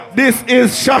This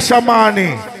is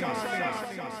Shashamane,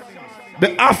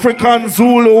 the African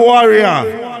Zulu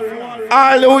warrior,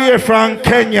 all the way from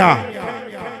Kenya.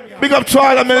 Big up to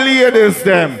all of my ladies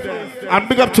them, and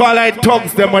big up to all the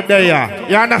thugs them are there.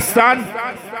 You understand?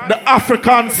 The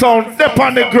African sound, step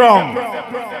on the ground.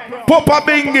 Papa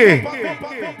Bingy.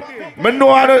 I know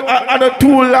I don't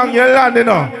too long you land, you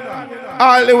know.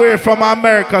 All the way from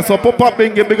America. So Papa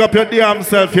Bingy, big up your damn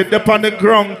self. You step on the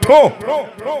ground too.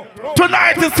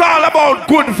 Tonight it's all about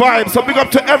good vibes. So big up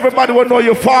to everybody who know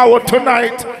you forward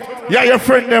tonight. Yeah, your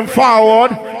friend them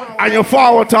forward. And you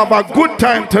forward to have a good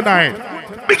time tonight.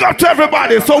 Big up to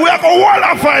everybody. So we are going to wall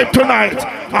of vibe tonight.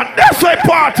 And that's why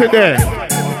party there.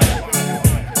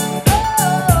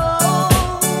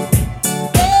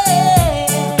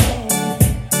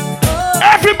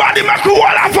 Everybody make a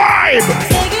wall of vibe.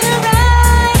 Taking a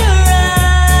ride,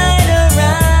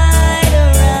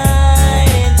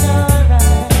 it's alright.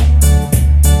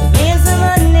 Here's the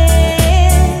money.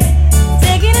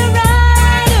 Taking a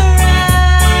ride,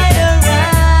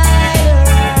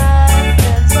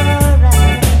 it's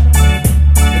alright.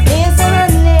 Here's the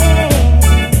money.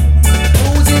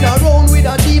 Cruising around with a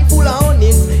jeep full of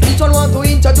honeys. Each one want to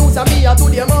introduce me to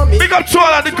their mommy. Big up to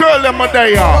all of the girl them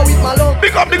there.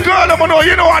 Big up the girl them know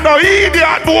you know I know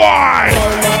idiot boy.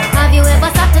 Have you ever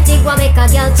stopped to think what make a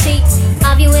girl cheat?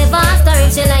 Have you ever asked her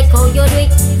if she like how you do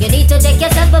it? You need to check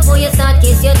yourself before you start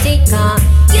kiss your teeth.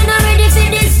 You're not ready for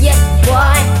this yet,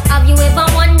 boy. Have you ever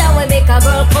wondered where make a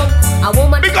girl come? A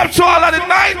woman. Big up to all of the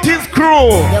 90s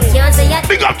crew. You can't say yet.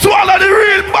 Big up to all of the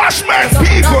real bashman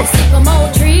people.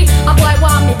 Sycamore tree. A boy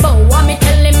want me bow, want me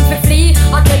tell him to flee.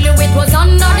 I tell you it was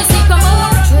under the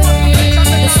sycamore tree.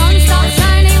 The sun starts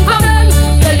shining from them.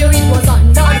 Tell you it was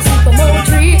under the sycamore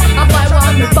tree. A boy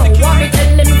want me bow, want me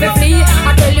tell him to flee.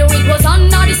 I tell you it was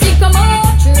under the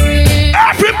sycamore tree.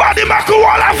 Everybody make a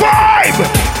wall of vibe.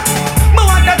 Me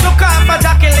want to look up for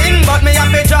Juggling, but me have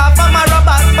to draw for my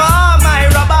robots, for my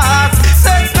robots.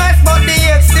 Sex nice, but the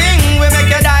hate sting. We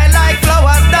make you die like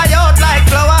flowers, die out like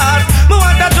flowers. Me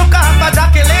want to look up for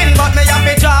Juggling, but me have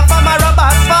to draw for my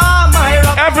robots, for my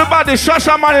robots. Everybody,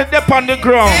 Shashamane dip on the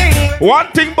ground.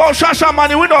 One thing about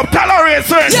Shashamane, we don't tolerate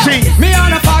certain things. Me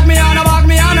on a fog, me on a bug,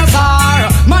 me on a star.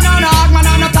 Man on a hog, man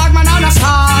on a tag, man on a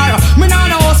star. Me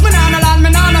on a house, me on a land, me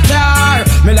on a car.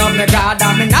 Me love me God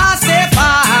and me not stay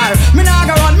far. Me not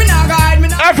go run, me not go hide, me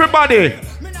not. Everybody,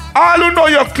 all who know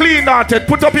you're clean-hearted,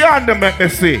 put up your hand and make me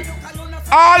see.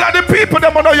 All of the people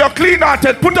that know you're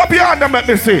clean-hearted, put up your hand and make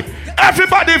me see.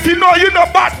 Everybody, if you know you're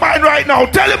not bad mind right now,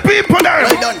 tell the people there.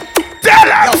 Well done. Tell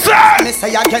them, sir. Me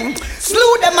say again.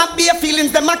 Slew them up, their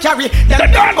feelings, them a carry. They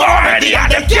done already and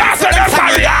them can't say them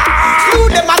sorry. Slew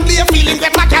them up, their feelings,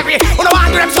 them a carry. Who no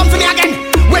want them something again?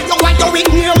 When you want your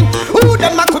weakness. Who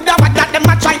them a coulda what that them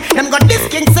a try? Them got this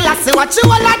king Selassie, what you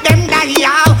all of them die,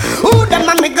 yeah. Who them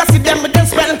a me go see them with them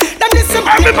spell? Them this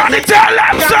Everybody tell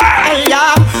them, sir.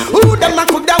 yeah. Who them a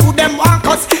coulda, who them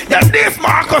Marcus? Them this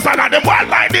Marcus and them one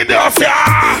like the dust,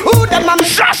 yeah. Who them a me?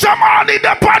 Shashamane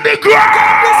up on the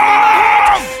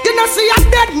ground. You know see a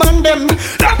dead man them.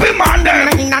 Happy man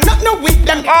them. Not no with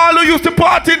them. All who used to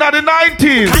party in the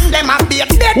 90s. And them a be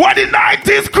dead. What the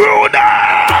 90s crew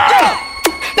there?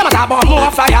 Them a talk about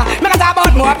more fire, me a talk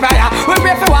about more prayer. We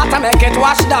pray for water, make it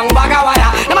wash down bag of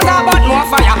wire. Them a talk about more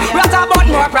fire, we a talk about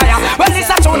more prayer. Well, this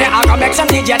a tune, I go make some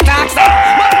DJ talks.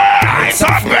 I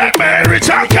suspect Mary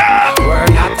Chaka. We're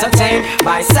not entertained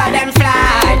by sudden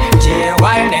flight. J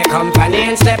while the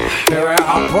company in step, we're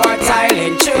upward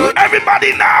silent tune.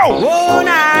 Everybody now. Oh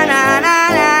na na na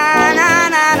na na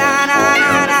na na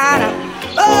na na.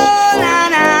 Oh na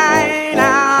na na.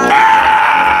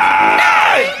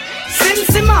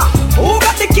 Who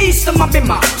got the keys to my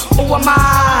bimmer? Who am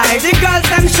I? The girls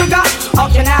them sugar. How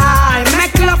can I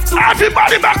make love to?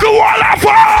 Everybody back a wall of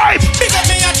vibe. Big up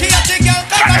me a the girl.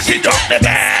 Can she drop the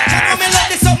bed?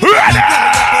 Ready?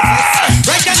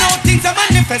 Right now things are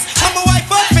manifest. I'm a wife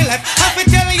of Philip. I fi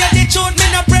tell you the truth, me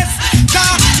no press.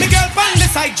 Me girl from the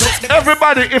side jokes.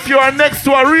 Everybody, if you are next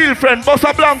to a real friend, bust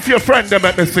a blank for your friend, them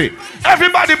let me see.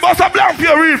 Everybody, bust a blank for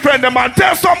your real friend, them and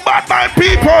tell some bad mind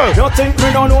people. You think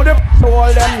me don't know the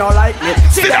all them no like me?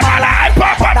 See them all like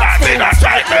Papa, that me not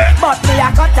strike me. But me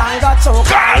a cut and got so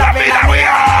Call up in a we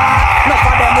are. None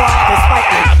of them want to spite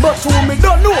me. But who me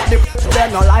don't know the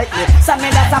them no like me. So me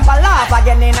just have a laugh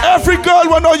again in a. Every girl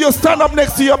will know you stand up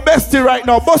next to your bestie right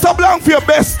now. Bust a blank for your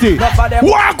bestie.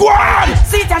 Walk one.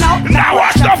 See it now. Now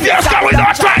watch the fiesta. We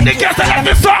not trying to get let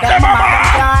me stop them,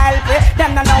 mama.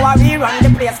 Them don't know how we run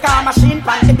the place. Car machine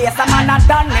pan the base. A man a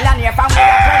done millionaire from 20.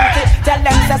 Tell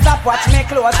them to stop watch me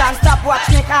clothes and stop watch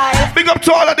me eyes. Big up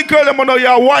to all of the girls that know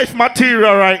your wife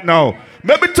material right now.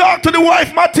 Maybe talk to the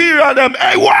wife material them.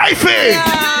 Hey, wifey!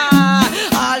 Yeah.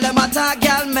 All them attack,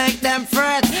 girl, make them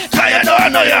fret. I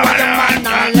don't know you.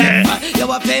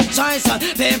 You a pimp choice,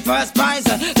 pimp first prize.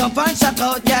 Don't punch a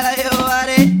coat, girl, you want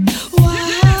it.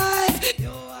 Wife, you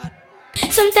want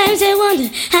it. Sometimes I wonder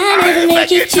I never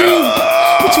make it through.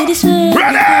 But to this world,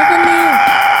 Brother!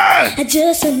 I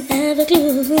just don't have a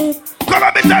clue. Come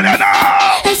on, me tell you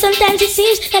now. And sometimes it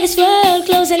seems that this world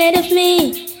closing ahead of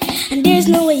me, and there's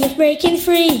no way of breaking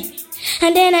free.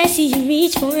 And then I see you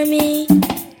reach for me.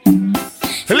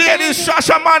 Ladies,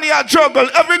 Shashamane a juggle.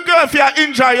 Every girl, if you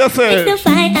enjoy yourself. It's no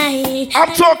fight.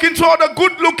 I'm talking to all the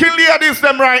good-looking ladies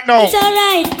them right now. It's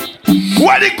alright.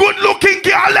 What the good-looking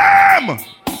girl them?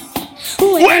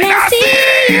 When I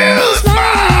see you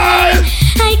smile,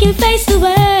 I can face the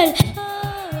world.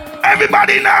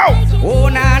 Everybody now. Oh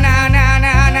na na na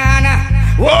na na na.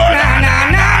 Oh na na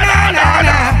na na na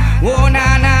na. Oh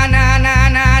na na na na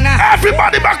na na.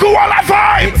 Everybody back to all I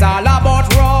vibe. It's all about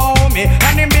Romy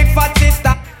and the big fat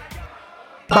sister.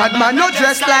 Bad man no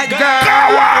dress like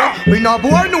girl. We no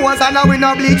bore nose and we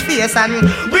no bleach face and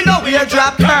we no wear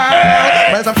drop curl.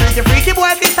 Well some freaky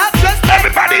boy fit up dress.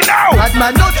 Everybody now. Bad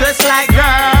man no dress like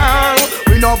girl.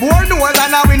 We no bore nose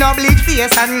and we no bleach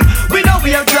face and we no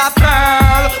wear drop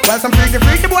curl. Well some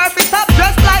freaky boy fit up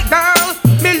dress like girl.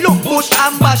 Me look bush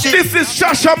and bash it. This is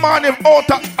Shashamane out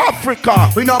of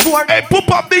Africa. We no bore. Hey,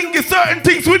 Papa Bingy, certain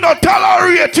things we not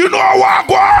tolerate. You know what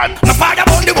I want. No father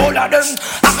on the whole of them.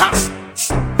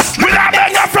 We not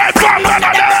make a friend from one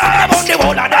of them.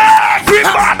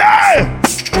 Everybody.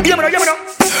 You know.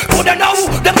 Who they know?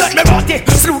 Them let me rotty.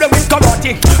 Slew them with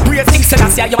karate. Praising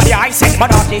Selassie, you are the ice and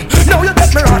Manati. Now you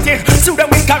get me rotty. Slew them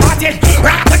with karate.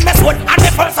 Rock with me sword and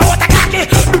the first water khaki.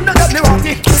 Do not get me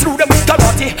rotty. Slew them with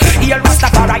karate. Here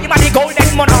Rastafari, you are the golden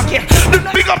monarchy.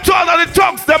 Big up to all of the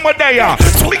thugs them were there.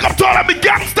 Big up to all of the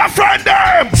gangster friend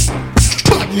them.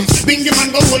 Badness, Bingy man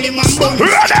go hold him and bun.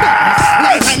 Ready!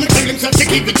 Last time I tell himself to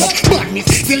keep it up. Badness,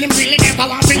 still him really never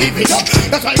want to leave it up.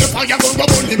 That's why the fire go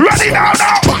burn him. Ready now.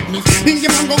 Badness,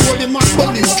 Bingy man go hold him and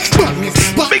bun him. Badness,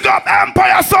 Big up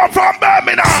Empire Sound from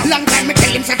Birmingham. long time I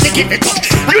tell himself to keep it up.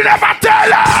 You never tell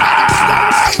her.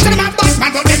 Tell him a bad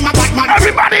man, but them a bad man.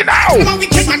 Everybody now. Them a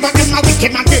wicked man, but them a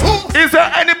wicked man. Is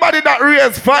there anybody that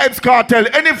raise Vibes Cartel?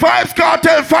 Any Vibes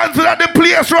Cartel fans in the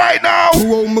place right now?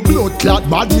 Oh, my blood clot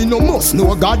bad, me no must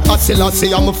know God. I still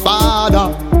say I'm a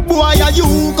father. Boy, are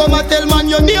you come and tell man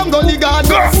your name, Gully God?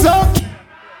 So,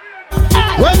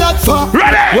 where that for?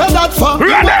 Ready? Where that for?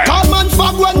 Ready? Call man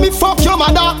fuck when me fuck your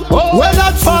mother. Where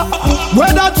that for?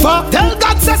 Where that for? Tell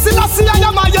God Selassie I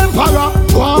am my emperor.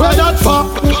 Where that for?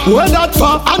 Where that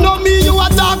for? I know me you a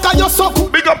dark and you suck.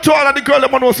 Big up to all of the girl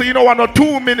that want to say you don't want a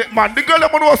 2-minute man. The girl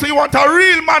that want to say you want a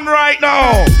real man right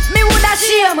now. Me woulda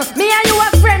shame. Me and you a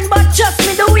friend, but just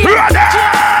me the way. Ready?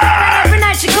 Every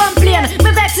night she complain.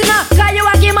 Me vex enough, cause you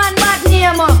a give man bad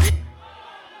name.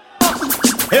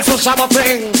 It's a shabba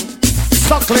thing.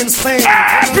 Suckling thing.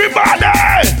 Everybody!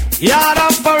 Yard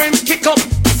up for him, kick up.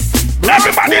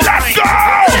 Everybody, let's go!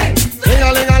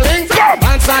 Ling-a-ling-a-ling. Come.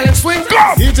 And silent swing.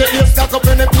 Come. DJ is stuck up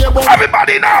in the table.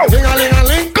 Everybody now!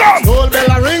 Ling-a-ling-a-ling. Come. Gold bell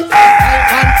a ring. I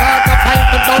can't talk a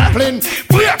pint of dumpling.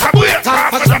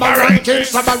 Talk for Shabba ranking.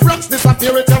 Shabba rocks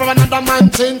disappear with every another man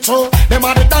change. So them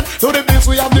are the done to the biz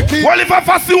we have the key. Well, if I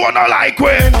fast you wanna like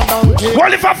it.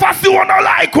 Well, if I fast you wanna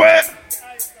like it.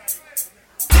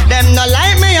 Them no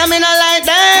like me, I mean I like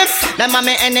them. Them are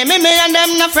me enemy, me and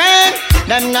them no friend.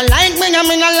 Them no like me, I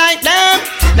mean I like them.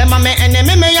 Them are me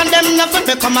enemy, me and them no friend.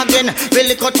 Me come again,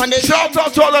 really cut on the Shout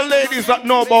out to all the ladies that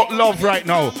know about love right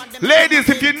now. Ladies,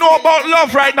 if you know about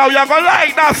love right now, you're gonna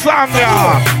like that song,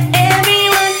 yeah.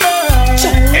 Everyone falls.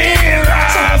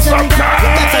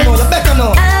 Sometimes. better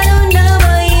know. I don't know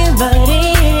about you, but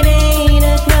it ain't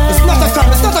a crime. It's not a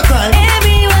crime, it's not a crime.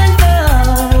 Everyone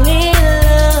falls in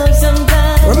love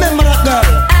sometimes. Remember that girl.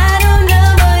 I don't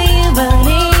know about you, but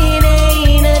it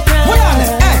ain't a crime. Hold on,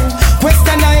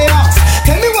 question I ask.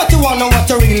 Tell me what you wanna, what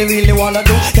you really wanna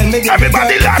do. Tell me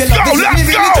Everybody, let's go.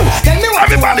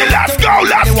 Everybody, let's go.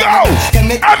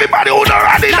 Everybody who don't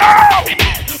already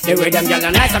know. The way them gyal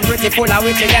are nice and pretty, full of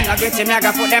witty, and gritty, me I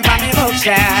go put them on me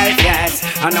bookshelf, yes.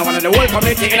 And now one of the whole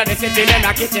community in the city, them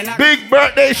a kitchen. Big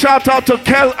birthday shout out to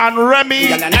Kel and Remy.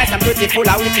 Gyal are nice and pretty, full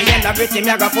of witty, and gritty, me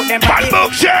I go put them Bad on me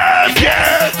bookshelf,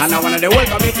 yes. And now one of the whole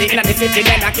community in the city,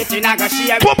 them a kitchen, I go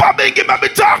share. Papa Bingy, let me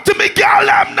talk to me, girl,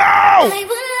 I'm now. I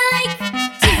would like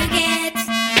to get.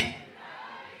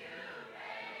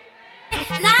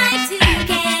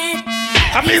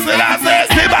 I mean, I said,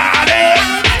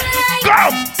 everybody. Go.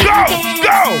 Know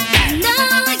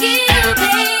you,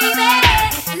 baby.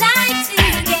 Like to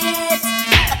get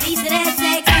a piece of that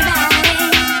sexy body.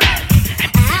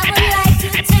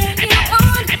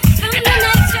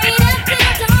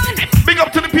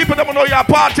 Warrior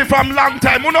party from long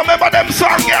time. You know remember them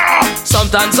song, yeah?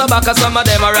 Sometimes some back, some of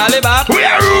them are rally back. We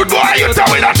are rude boy, you tell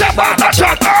we not take back no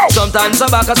chat now. Sometimes some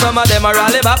back, some of them are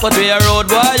rally back. But we are road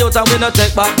boy, you tell we not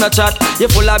take back no chat. You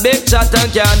full of big chat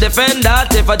and can't defend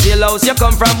that. If a jailhouse you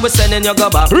come from, we sending you go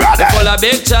back. You full of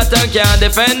big chat and can't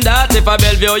defend that. If a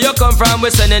Bellevue you come from, we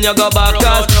sending you go back.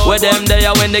 Cause with them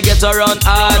there when they get around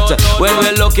hot. When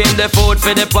we looking the food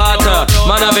for the pot.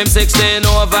 Man have him 16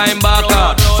 over him back.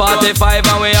 45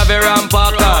 and we have a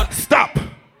rampacker. Stop.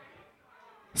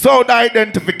 So the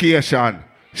identification.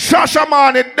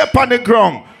 Shashamane dip on the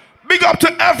ground. Big up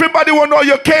to everybody who know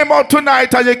you came out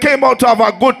tonight and you came out to have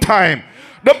a good time.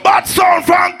 The bad sound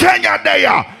from Kenya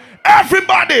there.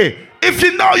 Everybody, if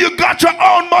you know you got your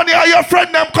own money or your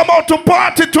friend them come out to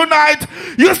party tonight,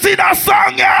 you see that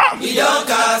song, yeah? We don't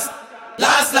cast.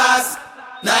 Last.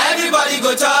 Now everybody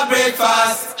go to our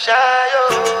breakfast. Shayo.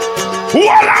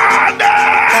 Voila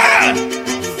there!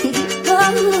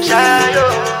 Shayo.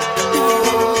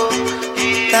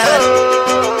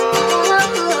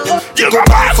 You go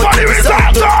back for the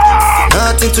result.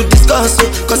 Nothing to discuss,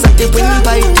 cause I can win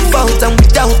by default and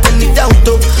without any doubt.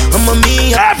 I'm a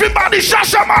me. Everybody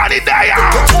Shashamane there.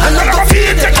 I'm gonna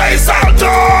feel the case out.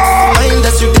 Mind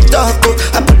that's you the talk.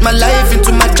 I put my life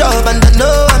into my job and I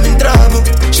know I'm in trouble.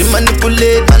 She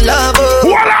manipulate my love.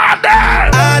 What are there?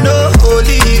 I know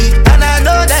holy and I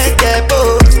know that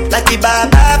kepo. Like the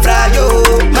Baba Frayo.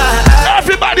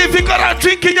 Everybody, if you got a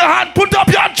drink in your hand, put up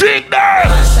your drink there.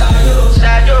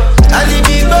 And if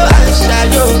you go and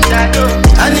shadow,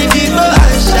 and if you go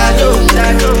and shadow,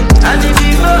 and if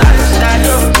you go and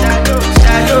shadow, and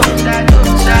if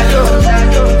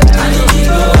you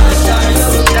go and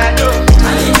shadow,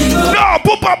 no,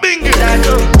 Papa Bingy.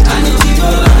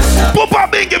 Papa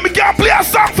Bingy, me can't play a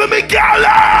song for me, girl.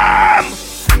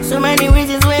 So many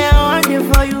reasons why I want you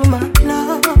for you, my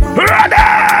love. Ready?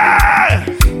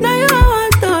 Now you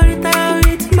want to retire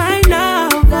with my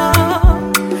love.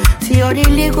 See all the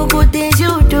little good things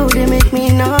you do, they make me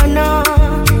no.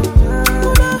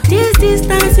 This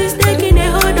distance is taking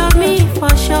a hold of me for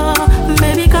sure.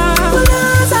 Baby, come.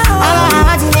 I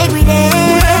want to make me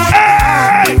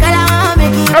there. Girl, I want to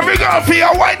make it. Every girl for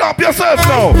you, wind up yourself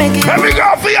now. Every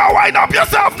girl for you, wind up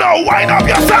yourself now. Wind up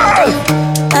yourself.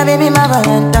 My baby, my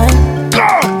Valentine. Go.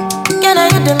 Can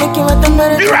I hit the making with the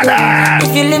murder? You ready?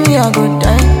 If you leave me a good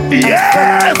time.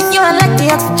 Yes. You are like the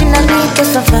oxygen I need to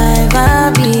survive.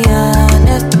 I'll be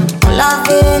honest.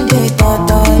 Loving the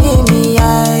thought of me, I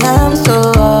am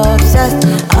so obsessed.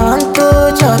 I want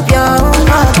to chop your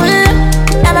heart.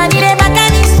 Never need a back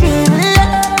and it's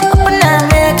open and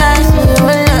make us feel.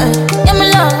 You me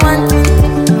love one thing.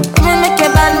 Me make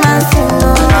a bad man sing.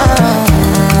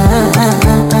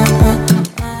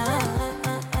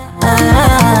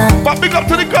 But big up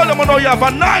to the girl, I know you have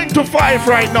a 9 to 5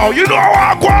 right now. You know how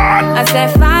I go on. I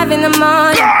said 5 in the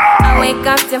morning. Go. I wake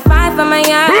up to 5 on my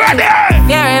yard. Ready?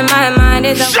 Fear in my mind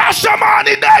is a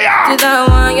Shashamane there. to the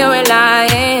one you're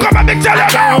relying. Come on, big tell you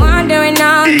I'm now. wondering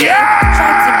now. Yeah.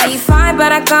 Try to be fine,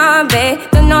 but I can't be.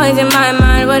 The noise in my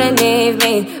mind wouldn't leave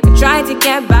me. I try to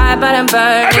get by, but I'm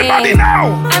burning. Everybody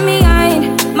now. I'm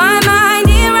behind. My mind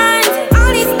it runs.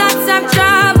 All these thoughts I'm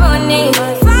traveling.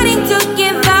 Fighting to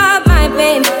give up my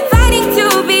pain. Fighting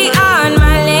to be on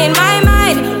my lane. My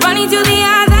mind running to the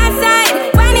other side.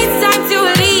 When it's time to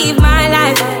leave my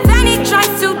life, then it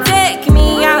tries to take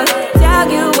me out. Tell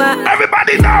you what.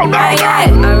 Everybody now, now. I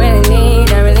really need.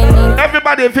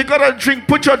 Everybody, if you got a drink,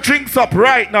 put your drinks up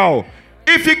right now.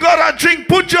 If you got a drink,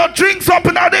 put your drinks up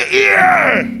in the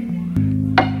ear.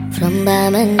 From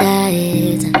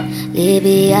Bamandait,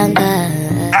 Libyanka.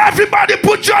 Everybody,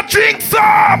 put your drinks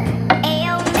up.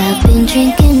 I've been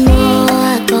drinking more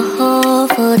alcohol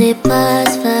for the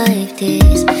past 5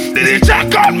 days. Did you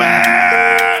check on me?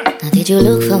 Now did you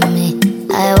look for me?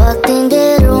 I walked in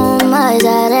the room, eyes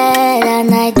are red,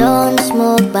 and I don't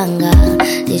smoke banga.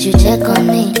 Did you check on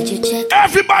me? Did you check?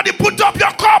 Everybody put up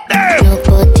your cup there.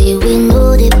 Nobody we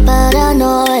know the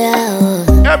paranoia.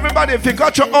 Everybody, if you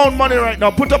got your own money right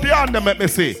now, put up your hand there, let me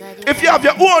see. If you have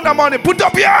your own money, put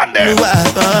up your hand there.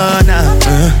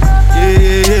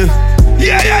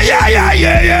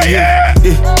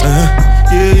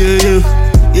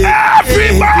 Yeah.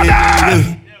 Everybody.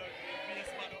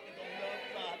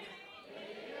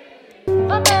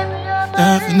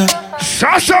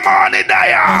 Shashamane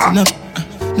there.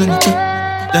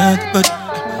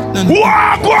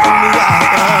 Walk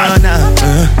on.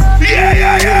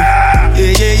 Yeah.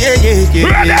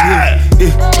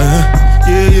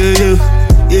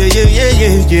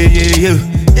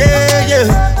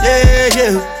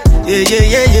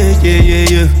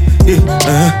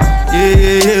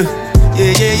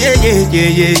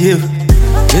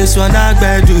 This one I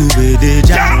better do with the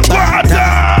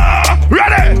Jambata.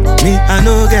 Ready? Me, I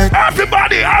know get.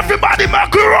 Everybody,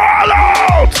 make it roll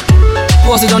out.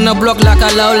 Posted on the block like a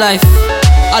low life.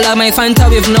 I like my Fanta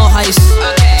with no ice.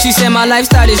 She say my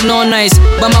lifestyle is no nice,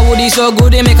 but my wood is so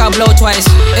good they make her blow twice.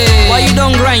 Hey. Why you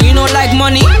don't grind? You don't like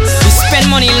money? We spend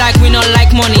money like we don't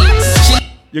like money.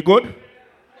 You good?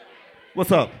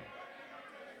 What's up?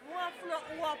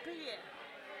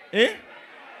 Eh?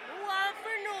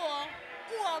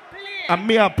 And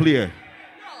me a play. Who are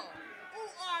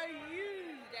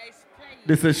you that's playing?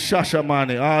 This is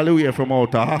Shashamane, all the way from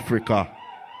out of Africa.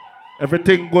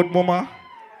 Everything good, mama?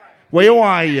 Where you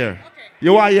are here? Okay.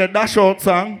 You are here, dash out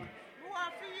song.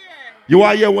 You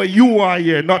are here where you are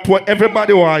here, not where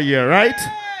everybody are here, right?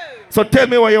 No. So tell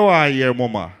me where you are here,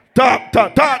 mama. Talk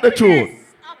the truth.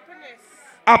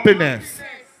 Happiness.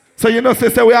 So you know,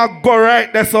 sister, we are go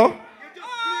right there, so.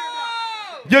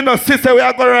 You know, sister, we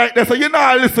are go right there, so you know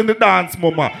I listen to dance,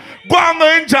 mama. Go and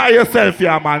enjoy yourself,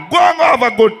 yeah, man. Go and have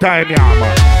a good time, yeah,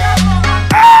 man.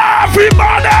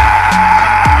 Everybody!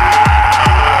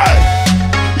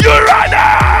 You ready?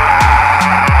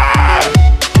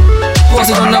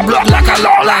 Posted on the block like a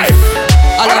low life.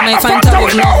 I like my Fanta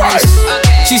with no ice.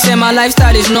 She say my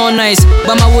lifestyle is no nice,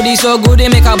 but my wood is so good they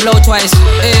make her blow twice.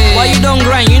 Hey. Why you don't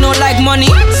grind? You don't like money?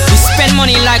 We spend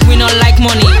money like we don't like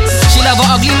money. She love an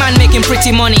ugly man making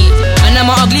pretty money, and I'm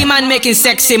an ugly man making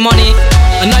sexy money.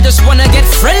 And I just wanna get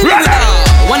friendly with her.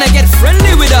 Wanna get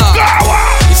friendly with her.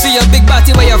 You see a big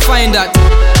body where you find that.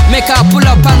 Make her pull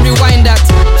up and rewind that.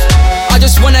 I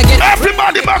just wanna get.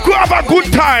 Everybody make we have a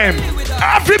good time.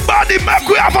 Everybody make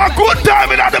we have a good time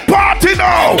in the party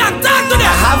now.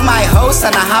 I have my house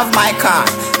and I have my car.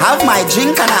 Have my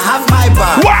drink and I have my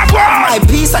bar. Have my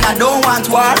peace and I don't want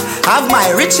war. Have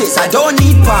my riches, I don't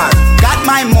need power. Got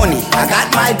my money, I got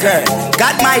my girl.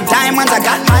 Got my diamonds, I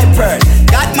got my pearl.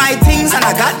 Got my things and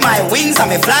I got my wings.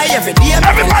 And me fly every day.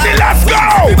 Everybody let's go.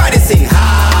 Everybody sing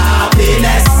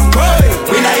happiness.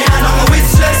 We not here no more with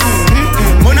stress.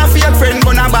 Gonna fake friend,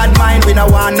 gonna bad mind. We no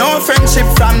want no friendship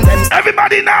from them.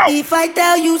 Everybody now. If I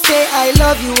tell you, say I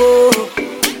love you, oh.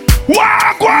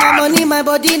 My money, my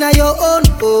body, now your own,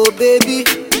 oh baby.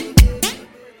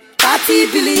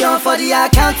 30 billion for the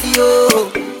account,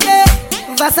 yo. Yeah.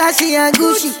 Versace and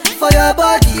Gucci for your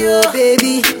body, oh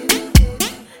baby.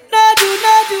 No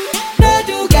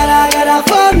do, gotta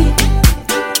for me.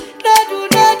 No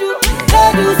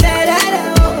do, say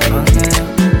that, oh.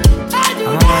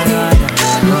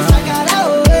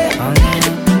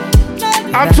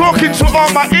 I'm talking to all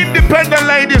my independent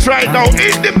ladies right now.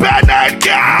 Independent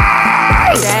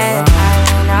girls! I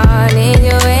don't need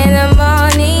you in the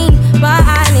morning, but I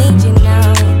need you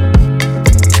now.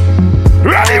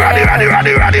 Ready. I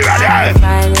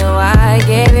find you, I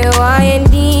give you what you're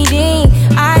needing.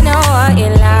 I know what you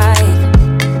like.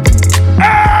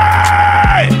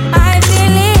 Hey! I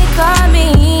feel it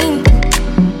coming.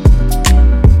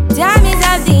 Time is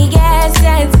of the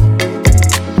essence.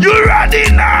 You ready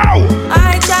now?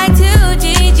 I try to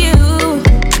teach you,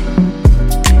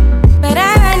 but I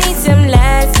need some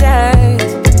lessons.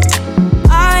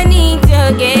 I need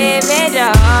to give it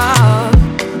up.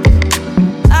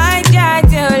 I try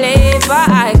to live, but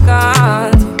I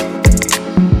can't.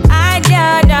 I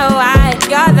don't know why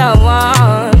you're the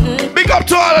one. Big up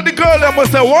to all of the girls that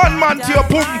must say one man to your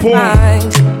pum pum.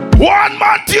 One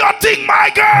man to your thing, my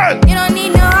girl. You don't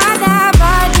need no other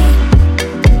body.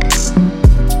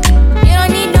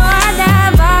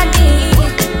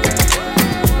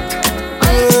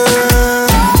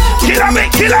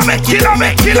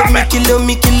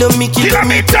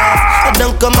 Kilometers. I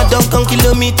don't come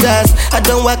kilometers. I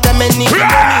don't walk that many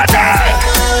kilometers.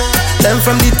 Learn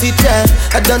from the teacher.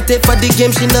 I don't take for the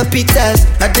game, she no pitas.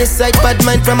 I decide bad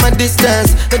mind from a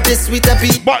distance. Not this sweet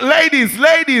happy. But ladies,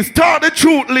 tell the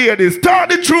truth, ladies. Tell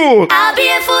the truth. I'll be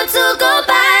a fool to go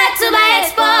back to my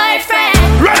ex-boyfriend.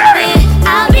 Ready?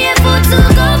 I'll be a fool to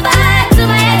go back to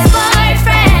my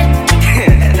ex-boyfriend.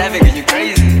 That making you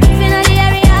crazy.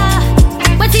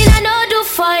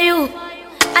 For you,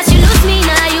 as you lose me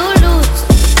now you lose.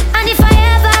 And if I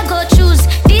ever go choose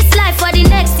this life for the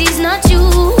next is not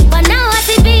you. But now I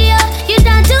see you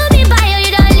don't do me by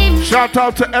you don't leave me. Shout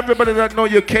out to everybody that know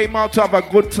you came out to have a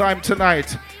good time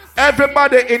tonight.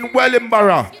 Everybody in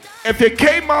Wellingborough, if you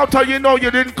came out or you know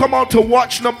you didn't come out to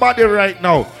watch nobody right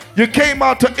now, you came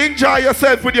out to enjoy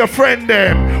yourself with your friend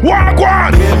there. Walk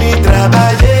one.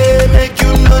 Make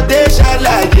you know they shall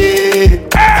like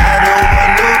it. I don't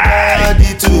want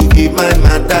nobody to keep my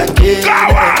matter gay.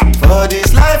 For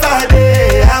this life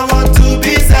I want to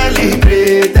be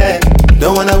celebrated.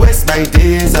 Don't wanna waste my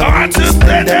days. I want to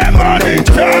spend them on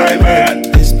enjoyment.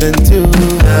 pregnant too.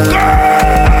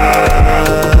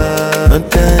 I'm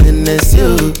telling this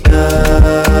you.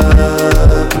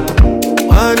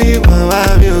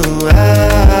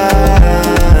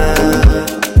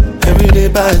 Everyday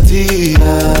party.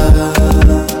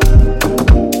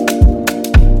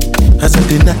 As I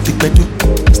did not take my do,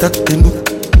 start to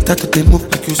move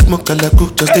like you smoke a la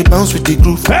group. Just they bounce with the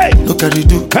groove. Hey. No carry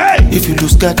do. Hey. If you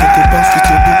lose God, you can bounce with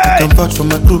your group. You can vouch for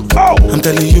my group. I'm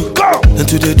telling you, and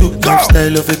to they do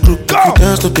lifestyle of a group. If you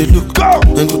dance, not they look,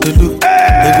 and go they look,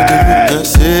 and go they look. And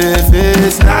say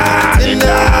it's not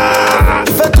enough.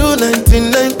 If I do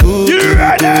 99 good,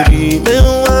 you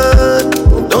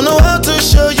don't know how to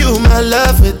show you my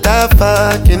love without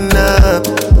fucking up.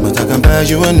 But I can buy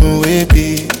you a new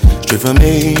baby. Straight from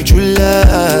age you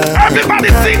love. Everybody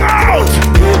sing out.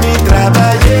 Baby,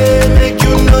 trabaye, make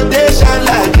you know they shine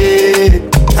like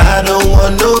it. I don't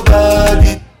want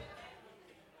nobody.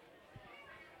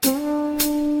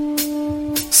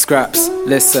 Scraps,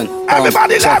 listen.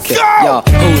 Everybody, let's go. Yo,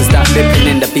 who's that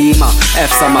dipping in the beamer?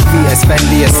 F's on my feet, it's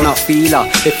Fendi, it's not feeler.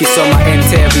 If you saw my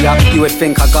interior, you would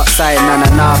think I got signed.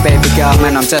 Nah, baby girl,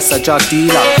 man, I'm just a drug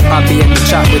dealer. I'll be in the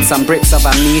trap with some bricks of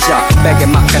amnesia.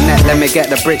 Begging my connect, let me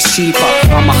get the bricks cheaper.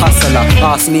 I'm a hustler,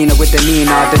 ask Nina with the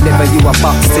Nina. I'll deliver you a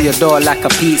box to your door like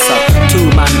a pizza.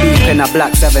 2-man beef in a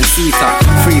black 7-seater.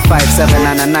 357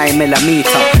 and a 9mm.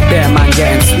 Bear man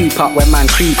getting sweep up when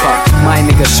man creep up. My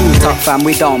nigga shoot up, fam,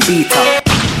 we don't beat up.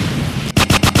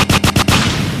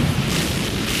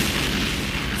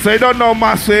 So you don't know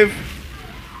Massive?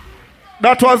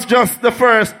 That was just the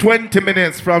first 20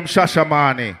 minutes from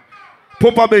Shashamane.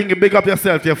 Papa Bingy, big up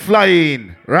yourself, you're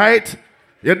flying, right?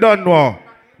 You don't know.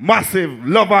 Massive,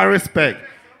 love and respect.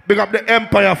 Big up the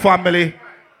Empire family.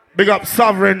 Big up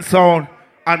Sovereign Sound.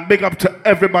 And big up to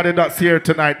everybody that's here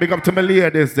tonight. Big up to my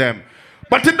ladies, them.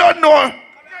 But you don't know,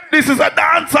 this is a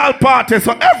dancehall party,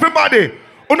 so everybody,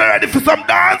 are you ready for some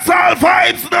dancehall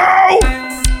vibes now?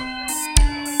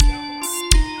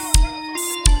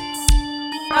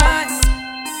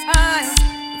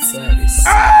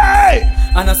 Hey!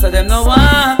 And I said them no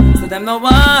one,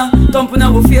 Dump on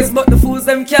our face, but the fools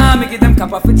them can't. Me give them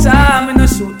cap off a charm, me no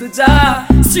shoot to jar.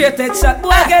 Straight head shot,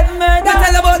 boy get murdered. They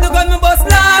tell about the gun me bust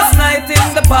last night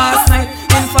in the past night.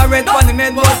 Infrared one the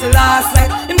made was the last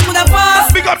night. Him coulda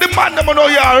passed. Big up the man, them know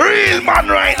you're a real man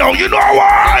right now. You know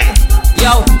why?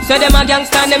 Yo, so them a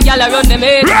gangsta and them gyal a run them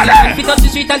head. Fit up the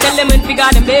street and tell them when figure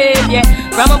them bed, yeah.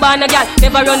 From a born a gyal,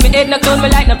 never run me head, no clown me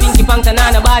like no pinky pants and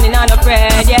no body, no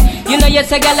Fred, yeah. You know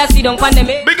yes a gyal a sit down pon them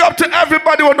head. Big up to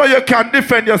everybody who know you can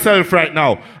defend yourself right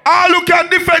now. All who can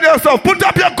defend yourself, put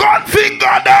up your gun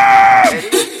finger there.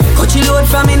 Coachy load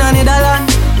from in a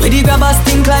Netherlands, where the grabbers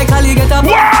think like Ali get a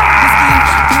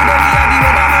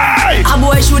a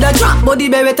boy shoulda drop, but the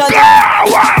baby better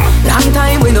long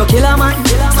time we no kill a man.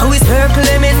 So we circle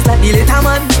Clemens like the little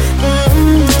man.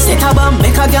 Set a bomb,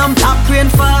 make a damn black rain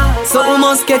fall. So we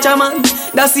must catch a man.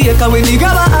 That's the echo when the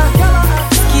grabber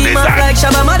scheme up like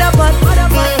Shabba Motherpot.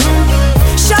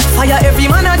 Shot fire, every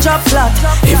man a drop flat.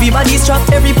 Everybody's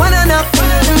trapped, every pan a nap.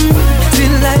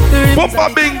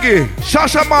 Papa Bingy,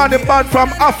 Shashamane band from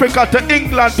Africa to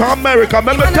England to America.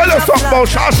 Let me tell you something about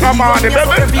Shashamane. Let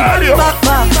me tell you.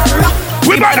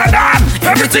 We better than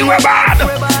everything we're bad.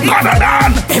 Better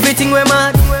than everything we're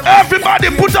mad.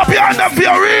 Everybody put up your hand up for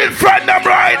your real friend them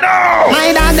right now. My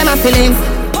dad them a feeling.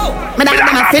 My dad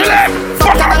them a feeling.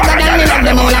 Fuck up the girl, me love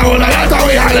them all. I wanna like how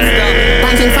we are live.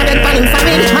 Punching for bed, panning for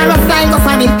me. My rough line go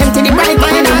for me. Empty the bright. My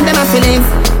dad them a feeling.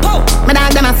 My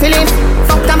dad them a feeling.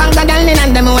 Fuck up the girl, me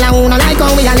love them all. I wanna like how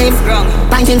we are live.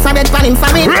 Punching for bed, panning for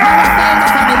me. My rough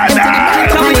line go for me. Empty the bright.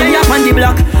 Come here up on the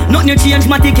block. Nothing change,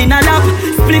 my tick in a lap.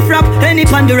 Split rap, any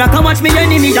pandora can watch me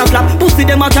enemy a flap. Pussy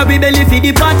them a carry belly for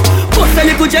the pot. Put a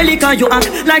little jelly can you act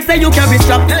like say you carry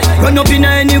strap. Run up in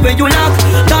any way you lock.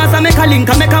 Dance and make a link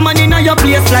and make a man in your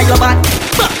place like your back.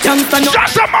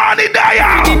 Just a money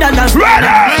there. Ready?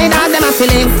 My dog them a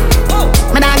feeling.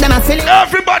 My dog them a feeling.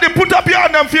 Everybody put up your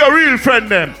hand for your real friend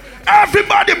them.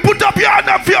 Everybody put up your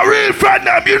hand for your real friend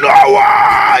them. You know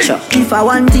why? If I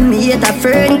want thing, me hate a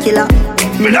friend killer.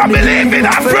 Me don't believe in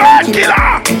a friend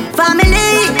killer.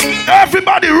 Family.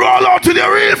 Everybody roll out to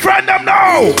their real friend them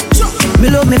now. Me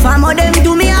love me family, them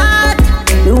do me heart.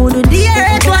 Me would do the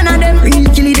earth, one of them. Real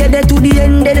killy dead to the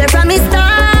end, dead from me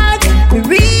start.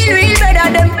 Me real better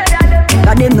them.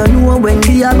 Cause them no know when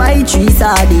we are buy trees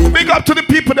sardine. Big up to the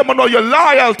people that know you're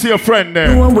loyal to your friend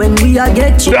there. Know when we are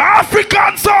get you. The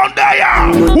African sound there.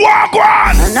 Walk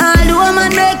one. And all the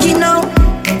woman make it now.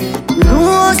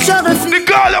 No struggle. The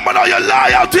girl that know you're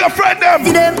loyal to your friend them.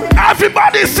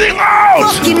 Everybody sing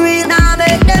out. Fucking real now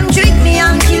make them trick me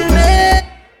and kill me.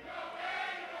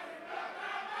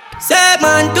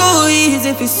 one too easy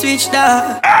if you switch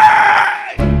that.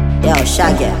 Yo,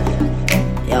 Shaggy.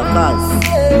 Yo, Buzz.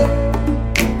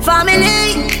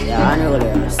 Family. Yeah, unruly.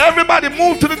 Everybody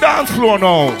move to the dance floor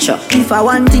now. Sure. If I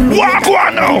want thing, walk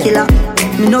one now. Killer.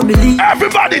 Me no believe.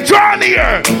 Everybody join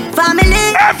here.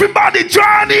 Family. Everybody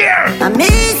join here.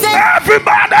 Amazing.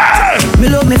 Everybody. Me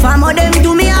love me family, them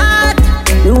do me heart.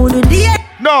 You do the.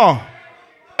 No.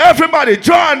 Everybody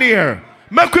join here.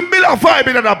 Make we build a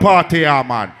vibe in the party, yeah,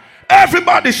 man.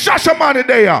 Everybody, Shashamane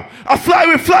there. We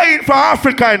fly in from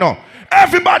Africa, you know.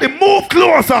 Everybody move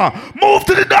closer. Move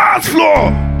to the dance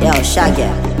floor. Yo, Shaggy.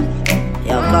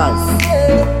 Yo, Buzz.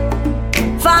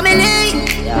 Family.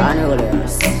 Yeah, unruly.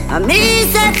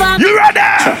 Amazing family. You ready?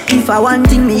 If I want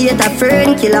thing, me hate a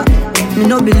fern killer. Me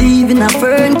no believe in a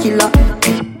fern killer.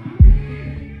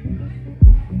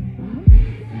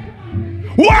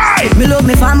 Why? Me love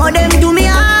me family, them do me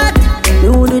heart.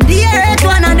 You do the earth,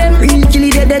 one of them. Real killy,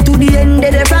 they to the end,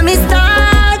 they from me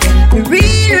start.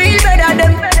 Real better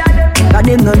them. Cause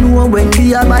them no know when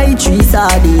we a buy 3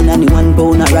 sardine and 1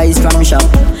 pound of rice from shop.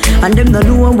 And them no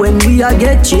know when we a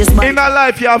get chased by. In a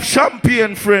life you have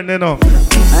champagne friend, you know.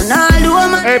 And all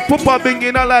woman. Hey, Papa Bing,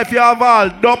 in a life you have all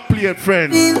dub plate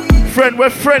friend. Friend, we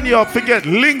friend you forget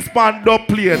links pan dub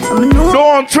plate.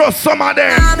 Don't trust some of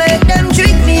them. I make them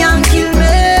trick me and kill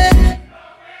me.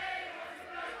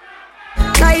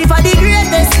 Life are the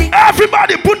greatest thing.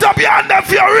 Everybody put up your hand up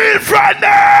for your real friend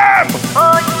them.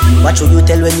 What should you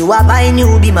tell when you are buying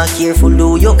new? Be more careful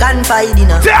though, you can find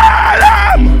dinner. Tell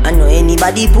them. I know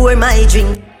anybody pour my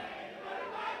drink.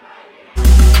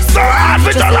 So hard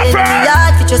for just a friend.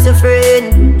 Hard for just a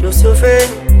friend. Just a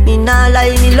friend. Me nah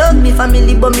lie, me love me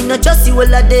family, but me not just see all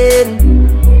of them.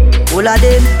 All of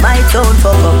them might sound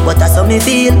fuck up, but that's how me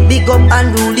feel. Big up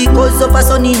and rule, cause up a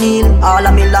sunny kneel. All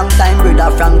of me long time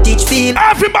brother from Teachfield.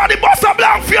 Everybody bust a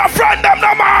blank for your friend them,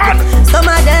 no man. Some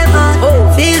of them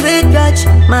are filled with grudge,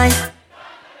 my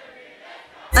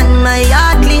and my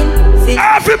heart clean.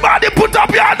 Everybody put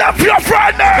up your hand up for your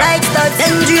friend them. Like studs,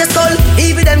 Andrew Skull.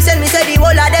 Even them send me say the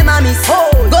whole of them a miss.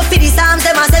 Go for the Psalms,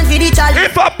 them a send for the child.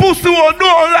 If a pussy won't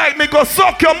don't like me, go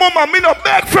suck your mama. Me no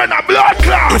beg friend a blood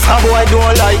clot. If a boy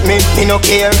don't like me no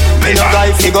care. Me no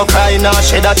guy fi go cry nor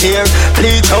shed a tear.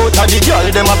 Bleach out of the girl,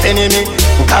 them a penny me.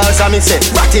 Cause a me say,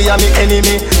 Ratty a me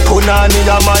enemy. Punani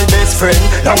a my best friend.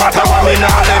 No matter what me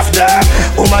not left them.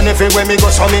 Woman everywhere me go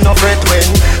so me no fret when.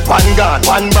 One gun,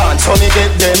 one band, so me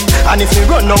get them. And if me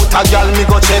run out a gal, me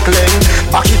go check them.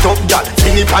 Back it up gal,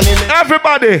 fling it on the.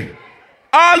 Everybody,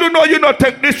 all who know you not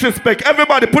take disrespect.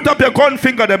 Everybody put up your gun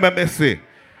finger them, MSC.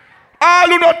 All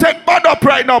who not take bad up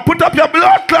right now, put up your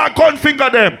blood clot gun finger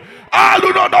them. All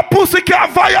who know the pussy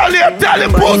can't violate, tell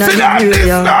him pussy them this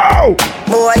now.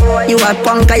 Boy, you a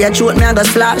punk, you shoot me, I go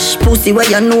slash. Pussy where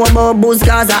you know about booze,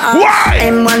 cause I have. Why?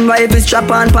 M1 rifle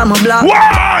strap on for my block.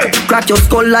 Why? Crack your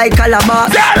skull like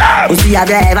calabash. Pussy, have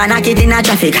you ever knocked it in a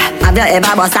traffic? Have you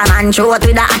ever bust a man throat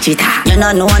with a hatchet? You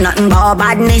don't know nothing about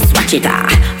badness, watch it.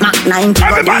 Mac 90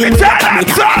 got deal with a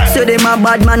cabita. Say them a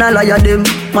bad man, I liar them.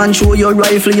 Man show your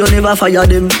rifle, you never fire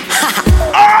them.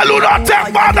 All who don't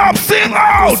take bad up, sing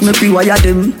out. Me pre-wire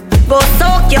them. Go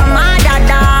soak your mother,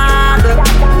 dog.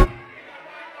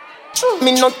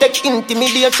 Me not take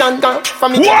intimidation.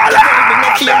 From me Voila!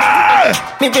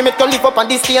 Me we make you live up on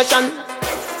this station.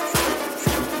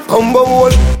 Combo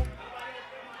wall.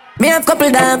 Me have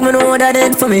couple dog, me know that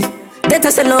dead for me. That I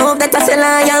say love, that I say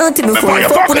loyalty. Before you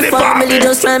fuck with the family,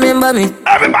 just remember me.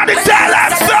 Everybody tell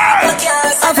us, sir. I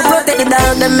have to protect the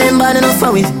dog, them member, enough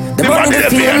for me. The money to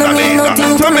feel, no mean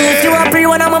nothing to me. If you are free,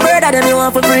 one of my brother, then you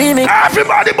want to free me.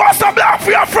 Everybody bust a block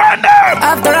for your friend them.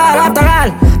 After all,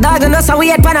 dog and us a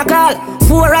weird pan a call.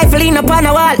 4 rifle in upon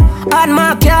a wall. On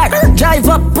my yard, drive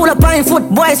up, pull up on foot.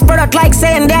 Boys spread out like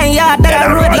saying damn yard. That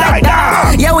a road like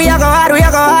that. Yeah, we a go hard.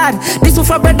 This is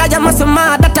for brother, you must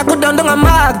mad. That a good down a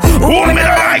mag. Who me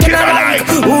like, you like?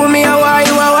 Who me a why,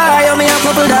 you a why? You me a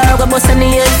couple dog, go bust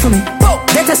any head for me.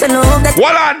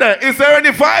 What on there? Is there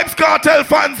any Vibes Cartel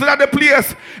fans in the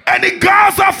place? Any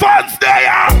Gaza fans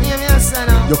there?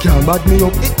 You can't bad me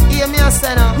up.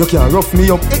 You can't rough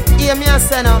me up.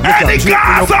 Any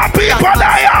Gaza people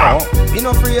there? Me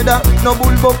no afraid of no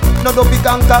bullbuck, no dopey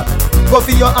canker. Go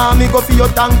for your army, go for your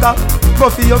tanker. Go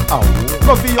for your all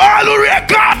who read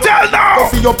cartel now. Go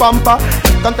for your pamper.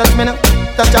 Come touch me now,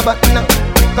 touch your butt now.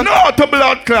 No to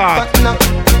blood clot.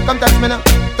 Come touch me now,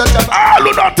 touch your butt. All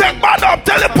who not take man up,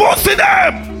 tell the pussy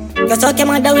them. You suck your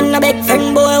mother in a big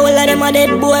friend boy. All of them a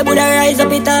dead boy, but I rise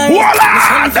up it all.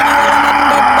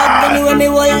 Then when me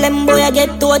hold them boy, I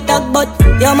get to attack. But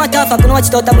you're my tough, I can watch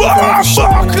to attack.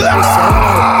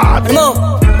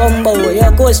 Bumbo,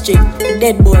 you're cool. West Street,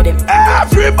 dead boy them.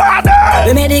 Everybody!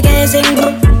 We made the guys sing.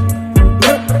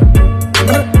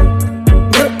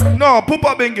 No,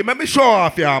 Papa Bingy, let me show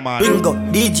off here, man. Bingo,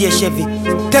 DJ Chevy.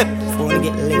 Step, phone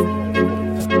get lit.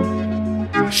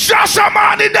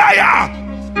 Shashamane there!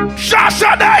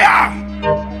 Shasha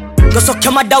there! Go suck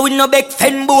your mother with no big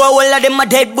fen boy. All of them are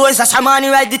dead boys. Shashamane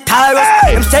ride the Taurus.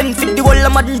 I'm sending 50 wall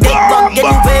of them dead bug. Get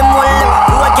in fame wall.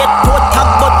 Do I get to a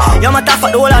tag but you matter for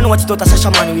the whole I know what you thought of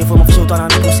Shashamane. We from a shoot on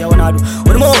and pussy I wanna do.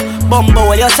 What more?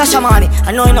 Bumbo, well you're Shashamane.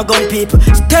 I know you no gun people.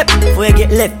 Step before you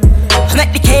get left. I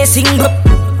make the casing brup.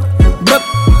 Brup.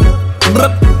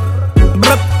 Brup.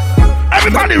 Brup.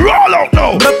 Everybody roll out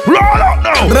now. Roll out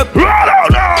now. Roll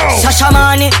out now.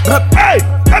 Shashamane. Hey,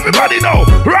 everybody know.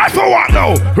 Right for walk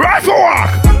now. Right for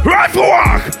walk. Right for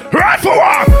walk. Right for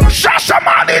walk.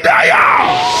 Shashamane there.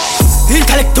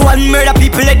 Intellectual murder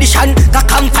people edition. Got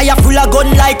campfire full of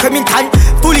gun like Remington.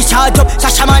 Fully charged up,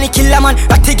 Shashamane kill a man.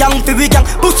 Ratty gang for we gang.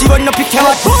 Pussy run up if you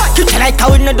want. Kitchen like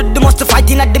how we no do the most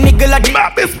fighting at the middle of the.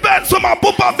 Maybe spend some of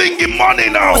Papa Bingy money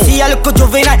now. See a look at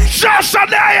juvenile. Shasha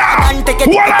there. And take it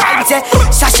to the time say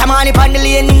Shashamane pan the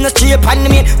lane in the street pan the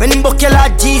main. When him book your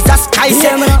Lord Jesus Christ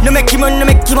say no make him on, no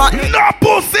make him on. No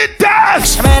pussy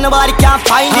test. Shashamane nobody can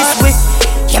find this way.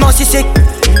 He must be sick.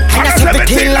 And I said the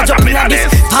kill a jump in a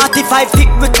this 45 feet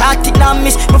with clock it now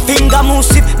miss. My finger move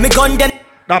swift, me gun them.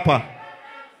 Dapper,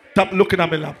 stop looking at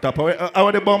my laptop. I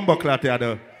want the bomb clot here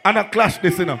though. And I clash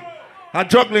this, you know. I'm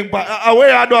juggling part.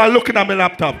 Where I do I looking at my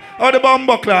laptop. I want the bomb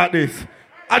clot this.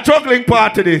 A juggling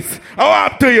part of this. I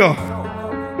want to you.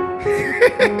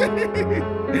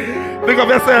 Think of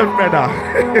yourself, brother.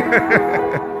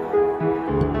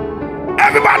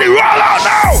 Everybody roll out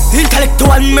now!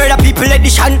 Intellectual murder people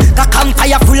edition. Got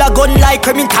campfire full of gun like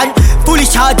Remington. Fully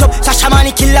charged up,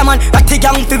 Shashamane kill a man. Ratty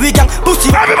gang for we gang.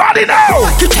 Pussy everybody know!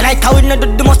 Kitchen like how we no do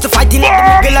the most fighting at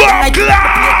the middle of the night.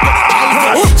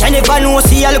 You never know,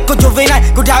 see a look at juvenile.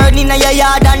 Good iron in your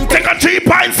yard and take a 3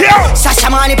 pints here.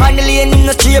 Shashamane pan the lane in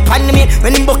the street pan the main.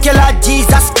 When him book your Lord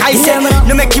Jesus Christ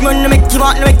no make him on, no make him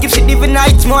out, no make him sit even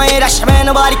night. More Shashamane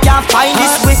nobody can find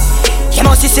this way. He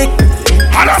must be sick.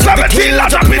 And I'm 17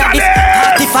 lads up in a day.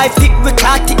 35 feet with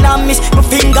clock it now miss. My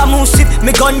finger move swift,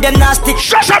 me gun them nasty.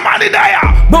 Shashamane there.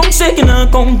 Bong shaking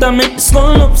and counter make the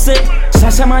skull upset.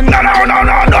 Shashamane.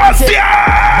 No, fear.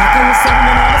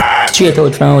 Straight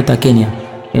out from out of Kenya.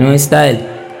 You know his style.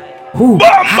 Who?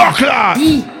 Bumbleclad.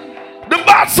 The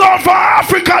bad sound for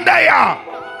Africa there.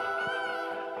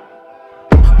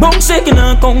 Bong shaking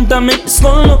and counter make the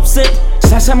skull upset.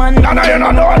 Shashamane. No, you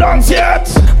don't know dance yet.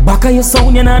 Back of your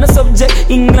sound, you're not a subject.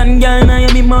 England girl, now you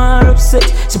be more upset.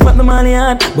 She put the money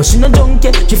on, but she no drunk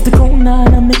yet. Drift the crown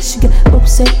on and make she get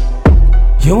upset.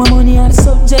 You want money on the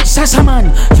subject,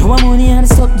 Shashamane. You want money on the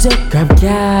subject. Grab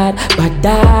card, bad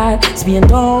dad, spin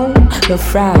down, the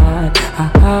fraud.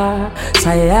 Ha ha,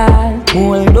 sayad,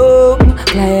 hold on,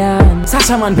 client.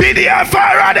 Shashamane. PDF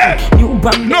fire ready. You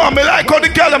bang. No, me like how the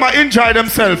girl them enjoy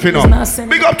themselves, you know.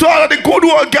 Big up to all of the good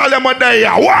old girl them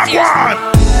there. Walk one.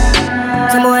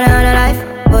 Some boy on a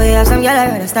life, boy you have some girl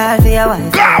around a style for your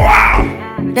wife. Go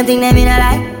on. Them think them in a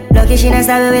life. Lucky she not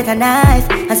stab me with a knife.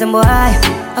 And some boy,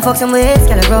 I fuck some with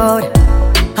girl road.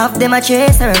 Half them a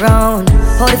chase her around.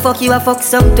 How the fuck you a fuck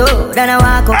some too? Then I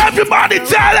walk up. Everybody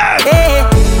tell them. Hey,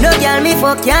 no girl me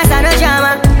fuck can't stand no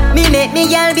drama. Me make me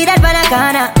girl be that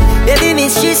banana. Baby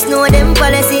miss she know them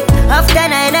policy. After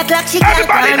 9 o'clock she can't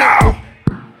call me. Everybody now.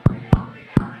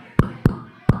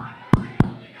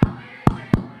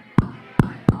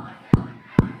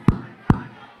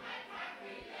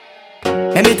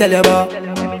 Let me tell you about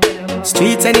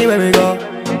streets anywhere we go.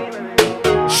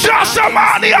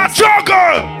 Shashamane a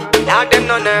juggle. Now them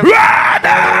no nerve. Ready.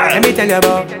 Let me tell you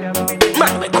about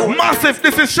Massive,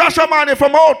 this is Shashamane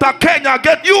from outer Kenya.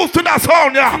 Get used to that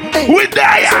sound, yeah. We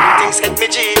there,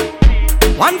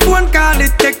 yeah. One phone call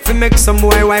it take to make some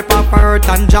boy wipe up her hurt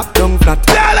and drop down flat.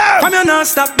 Tell him. Come you not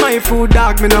stop my food,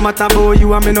 dog. Me no matter about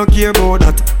you and me no care about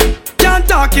that. Can't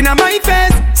talk in my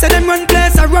face. Say them run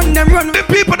place, I run them run. The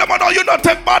people them know you not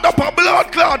take bad up a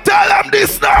blood clot. Tell them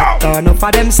this now. Turn up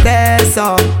for them stairs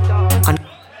up. And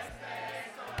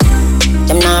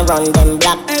them now run them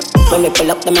black. When we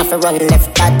pull up them have to run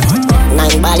left back.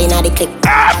 9 ball inna the click.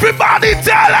 Everybody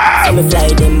tell them. So we fly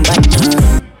them back.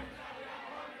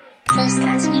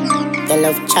 They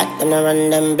love chat, them now run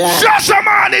them black.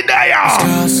 Shashamane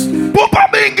there. Papa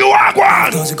Bingy walk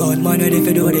one. Those God man ready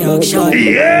for do the action.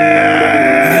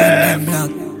 Yeah. Them black.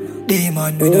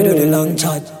 Demon we don't do the long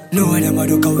chat. No them a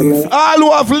look away. All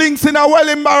who have links in a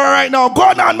Welling Barrow right now. Go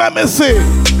on, let me see.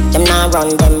 Them now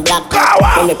run them black.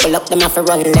 When we pull up, them have to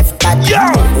run left back.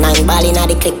 9 ball inna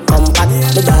the click, come back.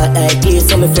 The dark like this,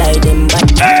 so me fly them back.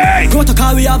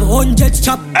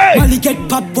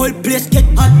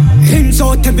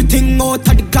 out, everything out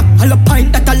of the clock. All a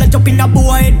pint that all a jump in a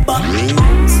boy head back.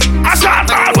 I shot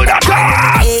man with a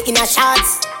car. In a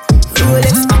shots.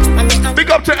 Big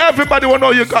up to everybody who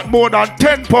know you got more than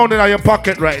 £10 in your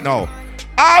pocket right now.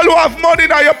 All who have money in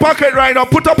your pocket right now,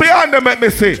 put up your hand and let me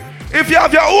see. If you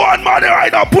have your own money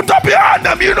right now, put up your hand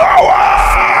and you know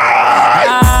why.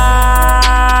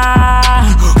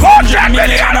 100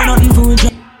 million.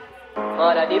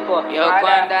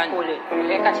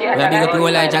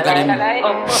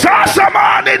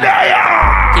 Shashamane there.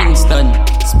 Kingston,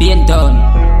 Spain Town,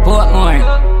 Portmore.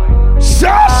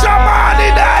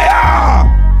 Shashamane there.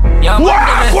 What?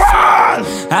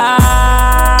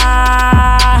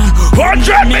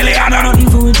 100 million. Nothing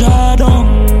for Jordan.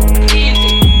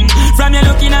 From you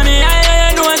looking at me,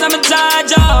 I know I'm a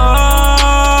charge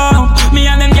up. Me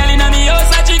and them girl in me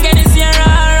house, I drink any Sierra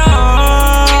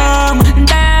rum.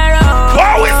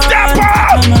 Oh, we step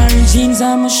up.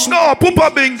 No, Papa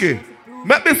Bingy.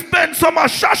 Let me spend some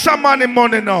of Shashamane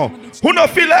money now. Who don't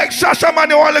feel like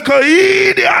Shashamane want like a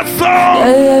idiot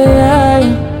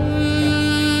song?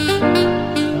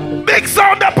 Big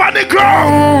sound up on the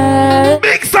ground.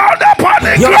 Big sound up on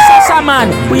the ground. Yo,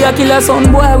 Shashamane, we a kill a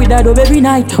son boy with a dub every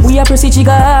night. We a press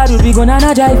chica hard, we gonna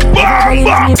na jive.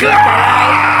 Bomba Rich alive,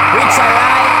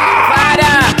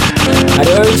 father.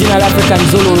 The original African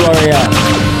Zulu warrior.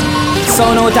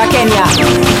 Son out of Kenya.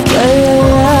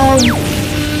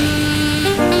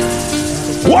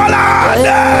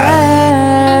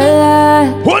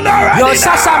 Yo,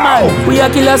 Shashamane, we a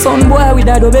kill a son boy with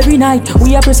a dub every night.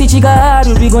 We a press chica hard,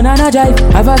 we gonna na jive.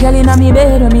 Have a girl in a me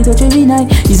bed, and me touch every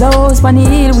night. He's a house on the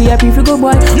hill, we a prefer go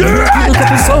boy. We a keep a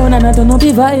couple son and I don't know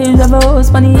the vibes. Have a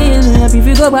house on the hill, we a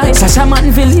prefer go boy.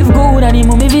 Shashamane feel live good and the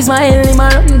mommy feel smile. Him a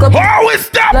run go. Always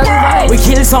step up. We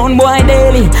kill sound boy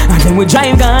daily, and then we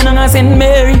drive Ghana and St.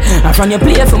 Mary. And from your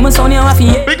play for my son, you have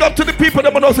to. Big up to the people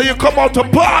that know say you come out to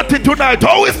party tonight.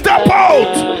 Always step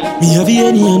out. Me have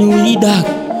any and we dog.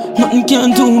 Nothing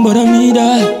can do but I'm me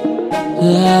that.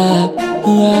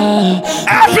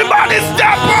 Everybody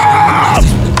step up.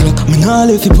 Me nah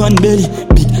left you on belly.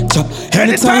 Big chop.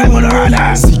 Anytime when I'm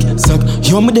ready. Sick suck.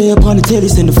 Yo, me there upon the telly.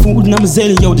 Send the food and I'm a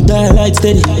zelly. Yo, the dial light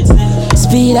steady.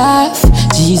 Speed off,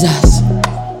 Jesus.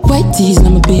 White tees and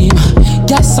I'm a beam.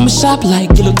 Gas I'm a shop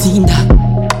like guillotine.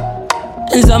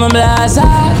 And some blazer.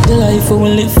 The life I will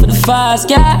live for the fast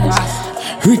gas.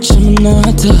 Rich and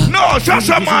not. No,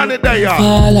 Shashamane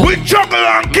there. We juggle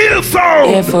and kill sound.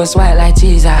 Air Force white like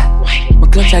cheese. My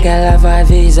clutch I got a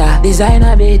visa.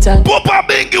 Designer beta. Papa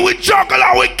Bingy, we juggle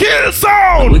and we kill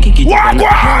sound.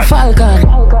 What? Falcon.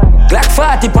 Glock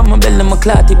 40 on my belly, my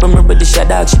clot tip, I'm ready, shot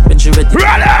dog, shit, when she ready.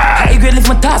 I grade lift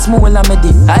my task more while I'm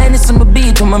ready. I ain't some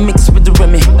beat when I mix with the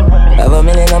Remy. Have a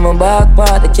million on my back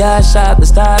part, the cash shop, the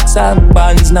stocks, and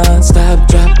bonds non-stop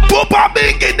drop. Papa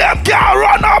Bingy, them can't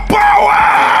run up power.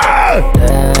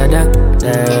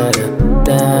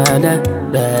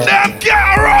 Them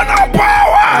can't run up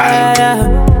power.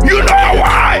 You know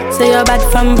why? Say you're bad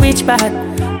from which part?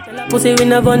 Pussy we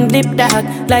no gun dip dog.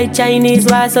 Like Chinese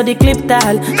war so the clip tall.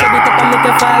 So the top and make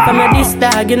you fall from your disc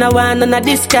dog. You know one on a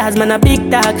discard, man a big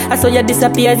dog. I saw you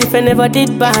disappear as if I never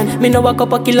did ban. Me no walk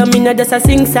up a kilo, me no just a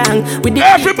sing song. With the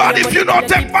everybody if you don't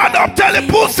take man up, tell him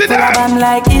pussy them. I'm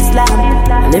like Islam.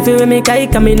 And if you with me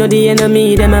kike, me know the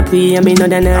enemy. Them a pray and me know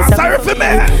the nurse. Sorry for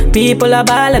me. People are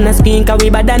ball and a skin. Cause we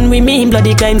bad than we mean.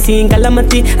 Bloody crime scene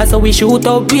calamity. I saw we shoot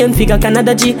up we and figure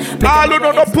Canada G. All who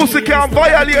know no pussy can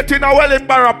violate in a welling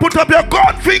barra. Put up your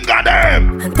gun finger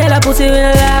them. And tell a pussy we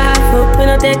no laugh, we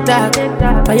no take talk.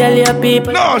 Violate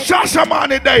people. No,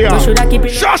 Shashamane there.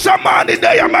 Shashamane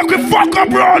there. Make we fuck up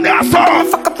round here, son.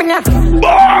 Fuck up in ya.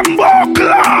 Bombo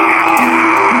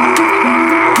clap.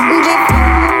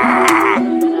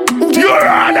 You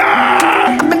ready?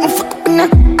 Make me fuck up in ya.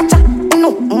 Acha, no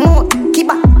more. Keep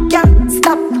up, can't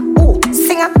stop. Oh,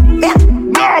 singer, yeah.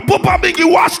 No, Papa Bingy,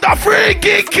 watch the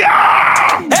freaky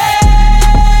car.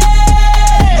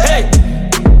 Hey.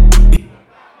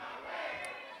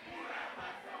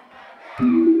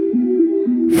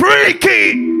 Freaky.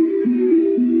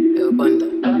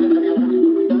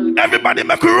 Everybody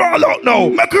make a roll out now.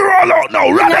 Make a roll out now.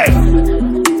 Ready?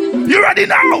 You ready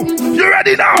now? You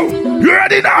ready now? You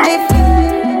ready now?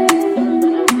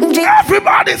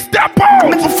 Everybody step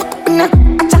out.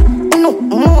 No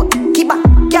more. Keep up,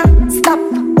 can't stop.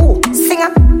 Oh,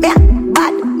 singer, yeah.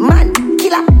 Bad man,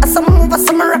 killer. Some move,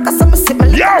 some rock, some simple.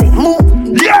 Yo, move.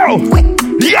 Yo,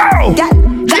 yo,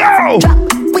 yo.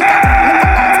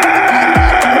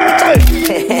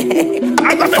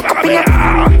 I got the camera.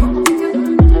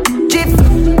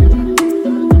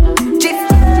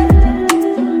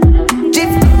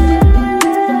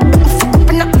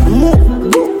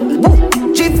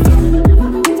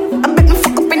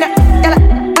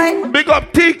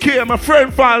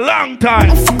 friend for a long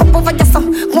time.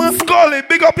 Scully,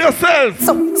 big up yourself.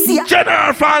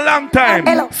 General for a long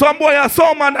time. Some boy are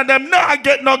so man and them not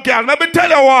get no girl. Let me tell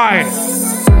you why.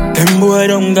 Them boy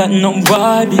don't got no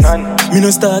body. Me no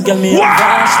star girl, me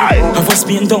why? Have a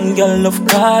Spain down girl love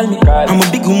call me. I'm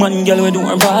a big woman girl we do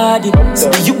her body.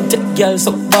 So you take girl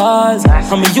so balls.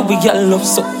 I'm a you girl love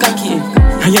so cocky.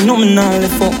 And you know me now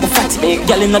left for my fatty.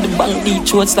 Girl inna the bank deep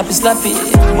throat slappy.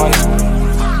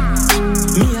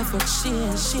 Me a fuck she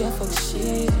a fuck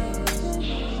shit.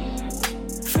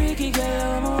 Freaky girl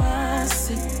I'm a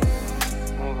wassy.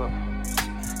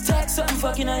 Take something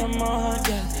fucking on your mouth,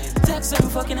 girl. Take some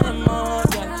fucking in the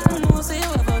mouth, girl. I know say you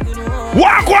have a good one.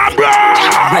 Walk one, bro!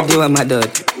 I do my dog.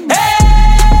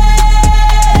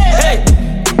 Hey!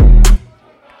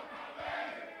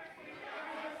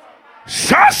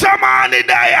 Shashamane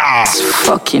there!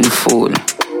 Fucking fool.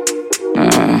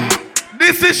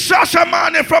 This is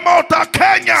Shashamane from out of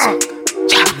Kenya.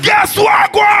 Guess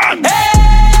what, one?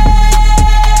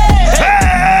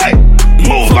 Hey!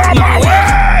 Move on my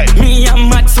way! Me and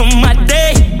Max on my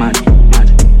day.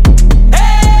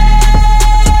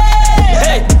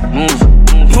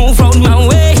 Move out my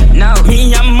way. Now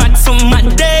me I'm mad so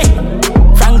mad day.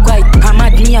 Frank White, I'm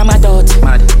mad, me I'm a dot.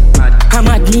 I'm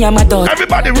mad, me I'm a dot.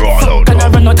 Everybody roll out now.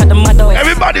 Run out of the mad dog.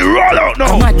 Everybody roll out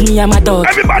now. I'm mad, me I'm a dot.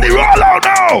 Everybody roll out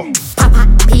now. Papa,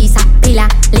 pizza, pila,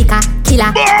 liquor,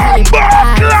 killer.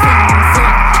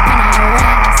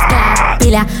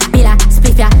 Pila,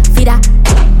 spliffia, feeder.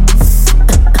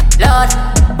 Lord,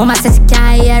 mama says you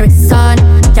can't hear it, son.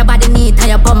 Your body neat and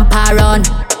your bumper run.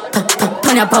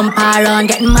 Turn your bumper on,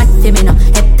 getting mad for me now.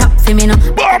 Head top for me now.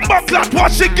 Bumper clat,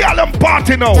 watch the girl and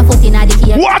party now.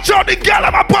 Watch out the girl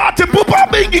and my party. Poopa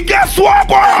bingy, guess what?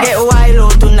 Get wild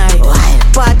out tonight.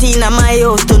 Party in my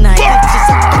house tonight.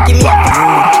 Give me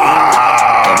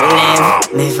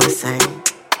never sign.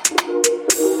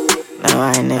 No,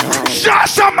 I never.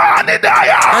 Shashamane there.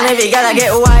 And if you gotta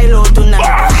get wild out tonight.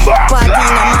 Party in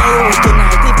my house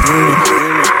tonight.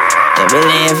 You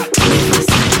believe? Never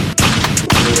sign.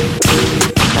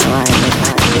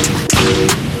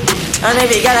 And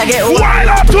if you gotta get wild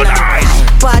out tonight.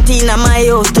 Party in my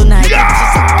house tonight.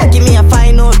 Yeah. Give me a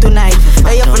fine note tonight.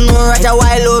 I have to know Roger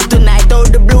wild out tonight.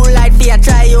 Out the blue light for you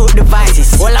try out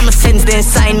devices. All I'm sense then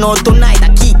sign out tonight.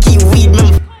 I key weed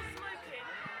me.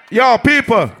 Yo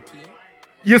people,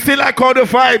 you see like how the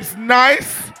vibes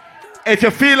nice? If you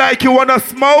feel like you wanna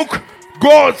smoke,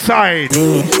 go outside.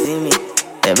 See me.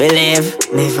 They believe,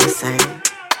 never sign.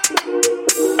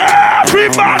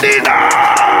 Everybody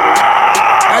now!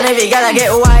 And if you gotta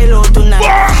get wild out tonight.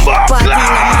 Party in my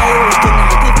house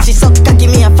tonight. If she suck,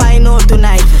 give me a fine out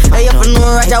tonight. I have to know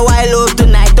Roger wild out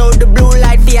tonight. Out the blue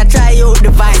light for you try out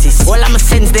devices. All I'm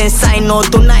sense then sign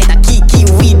out tonight. I key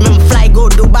weed, me fly go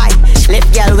Dubai.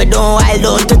 Left girl we don't wild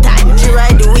out to time. She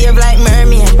ride the wave like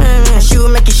mermaid. She will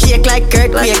make it shake like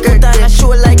Kurt. Kurt on a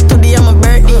show like today I'm a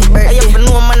birthday. I have to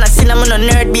know man I sin I'm a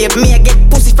nerd babe. Me I get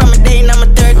pussy from a day and I'm a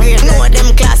third grade. Know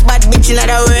them class bad bitch in the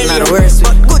world. Not the worst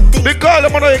but good thing. Because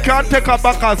I'm you can't take her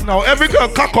backers now. Every girl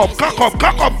cock up.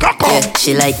 Yeah,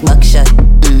 she like back shot.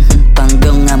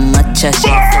 Pangyong and matcha.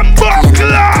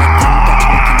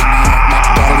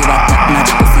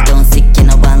 Pussy don't sick in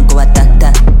a one go attack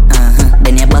that.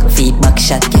 Then your back feet back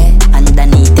shot.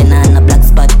 Underneath and on a black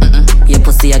spot. Your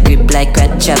pussy a grip like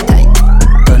red chop.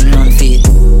 Turn round feet.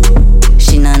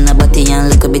 She not a body and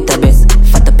little bit of breast.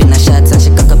 Fat up in a shots and she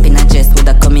cock up in a chest.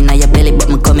 Woulda come in a your belly but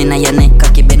me come in a your neck.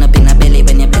 Cocky bend up in a belly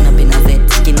when you bend up in a zet.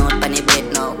 Skin out on the bed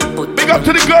now. Big up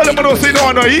to the girl that don't say you don't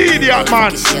want no idiot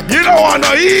man. You don't want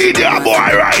no idiot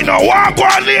boy right now. Walk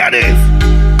on ladies.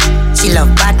 She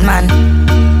love Batman.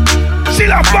 She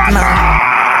love Batman.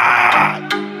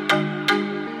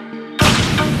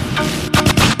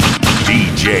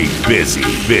 DJ busy.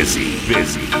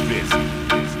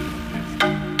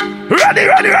 Ready.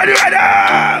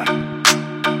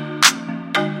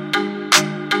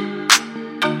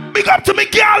 Big up to me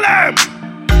girl.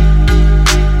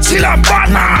 She love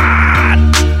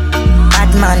Batman.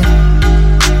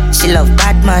 She love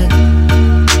Batman.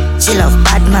 She love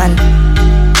Batman.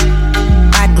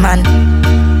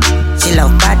 She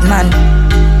love Batman.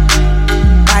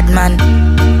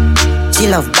 She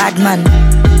love Batman.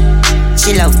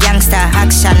 She love gangster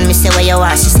action. Me say where you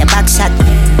are, she say back shot.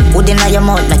 Hood inna your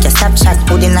mouth like your stop shot.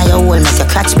 Hood inna your hole make your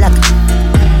clutch black.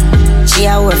 She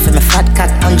a work for me fat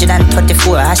cock.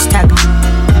 134 hashtag.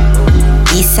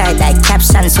 Eastside like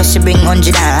caption, so she bring 100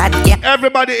 and hot, yeah.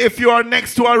 Everybody, if you are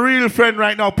next to a real friend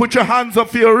right now, put your hands up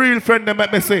for your real friend, them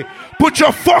let me say. Put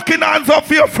your fucking hands up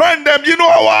for your friend, them, you know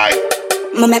why?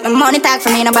 Me make my money talk for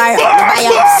me in a bar. Buy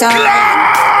up, so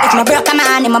if If my broke a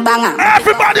man, I'm a banger.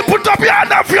 Everybody put up your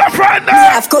hand for your friend. Me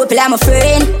have couple, I'm a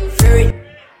friend.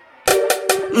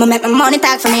 Me make my money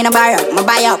talk for me no borrow. Me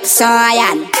buy up so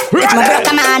iron. If my broke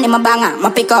a man, I'm a banger. Me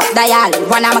pick up dial.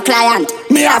 One of my client.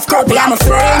 Me have couple, I'm a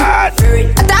friend.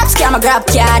 A top scam, a grab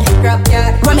card.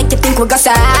 What make you think we go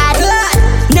sad?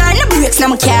 None of breaks, no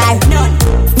my car.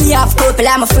 Me have couple,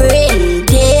 I'm a friend.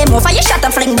 Damn, off you shot a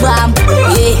fling bomb.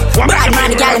 Yeah, bad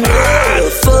man, the gal in me.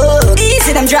 Fuck,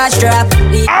 easy them draws drop.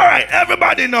 Alright,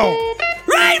 everybody know.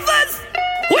 Ravens,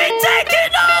 we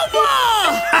taking over.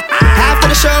 After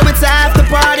the show, it's after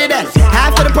party then.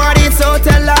 After the party, it's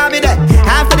hotel lobby then.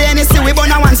 After the NSC, we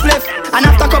burn a one spliff. And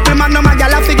after couple magnum, my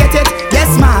gal, I forget it.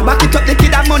 Yes, ma, back it up, the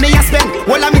kid have money you spend.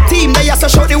 All of my team, they also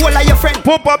show the whole of your friend.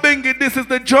 Papa Bingy, this is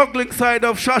the juggling side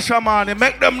of Shashamane.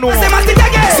 Make them know.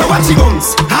 So watch your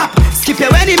guns, hop, skip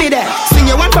your enemy there. Swing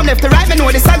your one from left to right, me know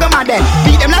the saga man then.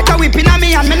 Beat them like a whipping on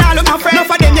me and me now look my friend.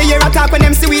 Enough of them, you hear a talk when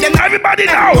them see with them. Everybody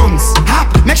now. Guns, hop,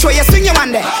 make sure you swing your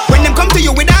one there. When them come to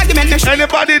you with argument, make sure.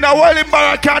 Anybody in the world in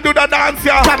Barra can't do the dance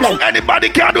here. Problem. Anybody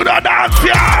can't do the dance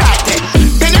here.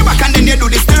 Then you back and then you do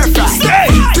the stir fry.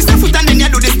 Twist your foot and then you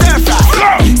do the stir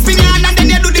fry. Spin your hand and then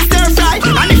you do the stir fry.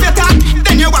 And if you talk,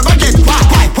 then you go get why.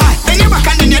 Then you back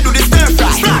and then you do the stir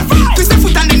fry. Twist your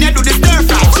foot and then you do the stir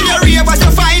fry. See your rave as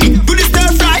you find it, do the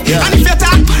stir fry. And if you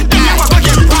talk, then you go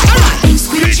get why.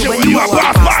 Squeeze you when you are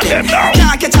boss them now.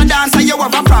 Can't catch a dance and you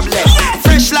have a problem.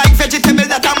 Fresh like vegetable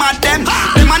that I'm at them.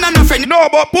 Them man are no friend. No,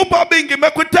 but Papa Bingy,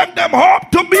 make we take them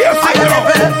up to basic now.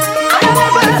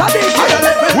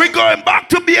 We going back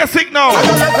to basic now.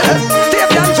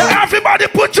 Everybody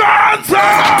put your hands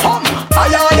up.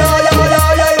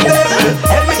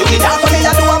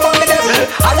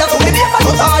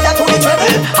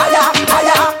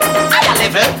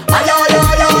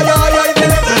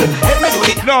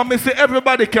 No, me say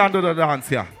everybody can do the dance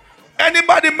here.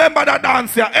 Anybody remember that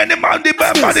dance here? Any man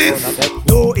remember this?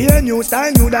 No ear, new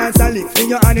style, new dance, and lick.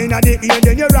 Finger hand in the ear,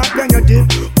 then you rock, then you dip.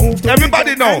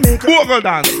 Everybody know. Bogle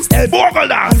dance. Bogle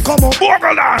dance. Come on.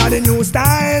 Bogle dance. And the new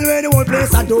style where the whole place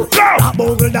I do. Rock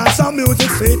bogle dance, some music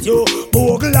fit you.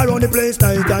 Bogle around the place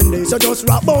night and day. So just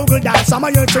rock bogle dance, some of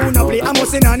your tune a play. I'm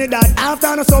missing on it that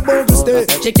after no so bogle stay.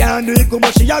 She can't do it,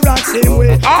 but she a rock same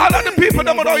way. All of the people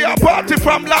that know your party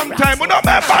from long time, we don't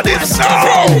remember this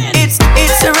now. It's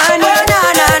a run.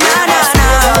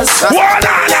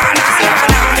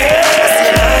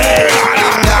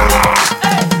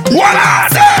 One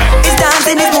It's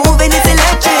dancing, it's moving, it's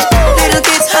electric. Little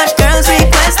kids, hot girls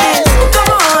request this.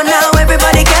 Come on now,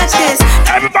 everybody catch this.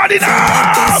 Everybody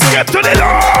now, get to the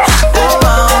law.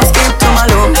 Oh, skip to my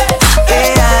loop.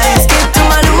 Yeah, skip to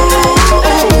my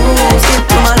loop. Skip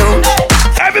to my loop.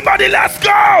 Everybody, let's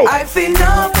go. I've seen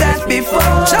enough dance before,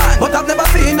 but I've never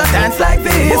seen a dance like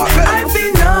this. I've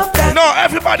seen enough dance. No,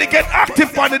 everybody get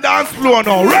active on the dance floor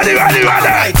now. Ready.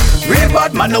 Real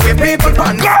bad man, we people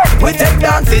pan. We take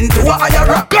dancing to a higher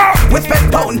rock. We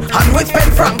spend pound and we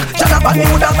spend franc. Jonathan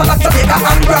new dance like Jamaica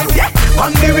and Grand. Yeah,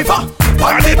 on the river,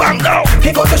 on the bank.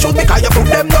 He got to shoot because you put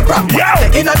them no cramp. Yeah,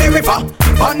 in the river,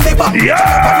 on the bank. Yeah,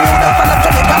 Jonathan new dance like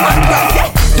Jamaica and Grand.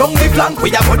 Yeah, down the flank,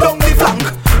 we a go down the flank.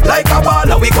 Like a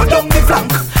baller, we go down the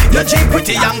flank. Your Jeep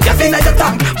pretty young, just in the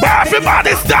tank. But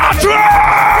everybody start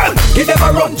run. Give them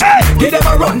a run, hey. Give them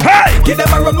a run, hey. Give them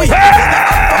a run,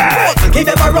 hey. Give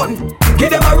them a run, give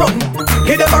them a run,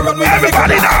 give them a run.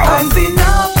 Everybody now. I've seen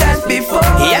enough dance before.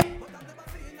 Yep.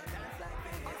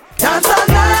 Dance all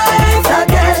night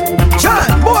again.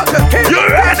 John Walker, you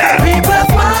ready? People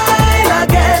smile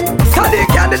again.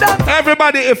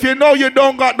 Everybody, if you know you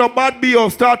don't got no bad BO,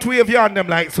 start wave your hand them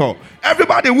like so.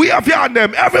 Everybody, wave your hand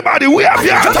them. Everybody, wave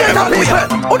your hand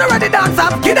them. Who ready dance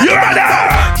up? You ready?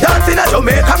 Dancing at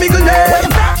Jamaica, Miguel name.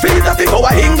 Feel the thing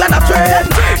over England, a trend.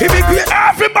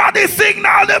 Everybody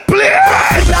signal the plane.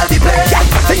 Signal the plane.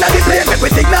 Signal the plane, make we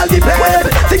signal the plane.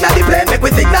 Signal the plane, make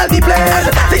we signal the plane.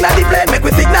 Signal the plane, make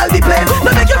we signal the plane.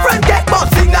 Now make your friend get but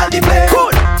signal the plane.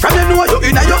 Cool. From you know you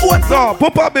in your own. So,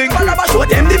 Papa Bingy. Show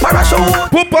them the parachute.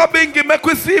 Papa Bingy, make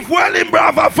we see if well in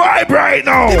Brava vibe right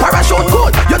now. The parachute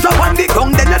good. You jump on the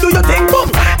ground, then you do your thing, boom.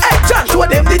 Hey, John, show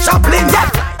them the chaplain. Yeah.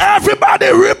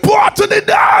 Everybody report to the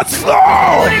dance floor.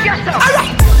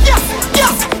 Alright. Yes.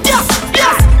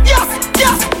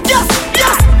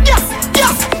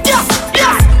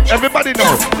 Everybody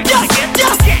know.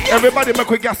 Everybody make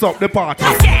we gas up the party.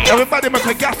 Everybody make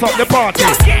we gas up the party.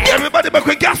 Everybody make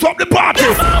we gas up the party.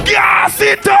 Gas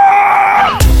it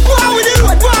up. Go on with the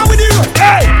road.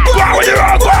 Hey, go on with the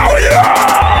road.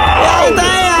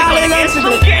 We're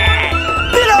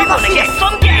gonna get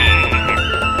some gas.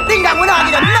 Ding dong, we're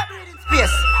not gonna not breathing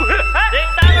space.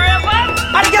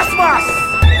 And guess what?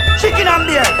 Chicken and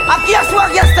beer. And guess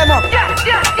what? Yes, them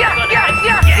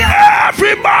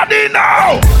Everybody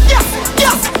now.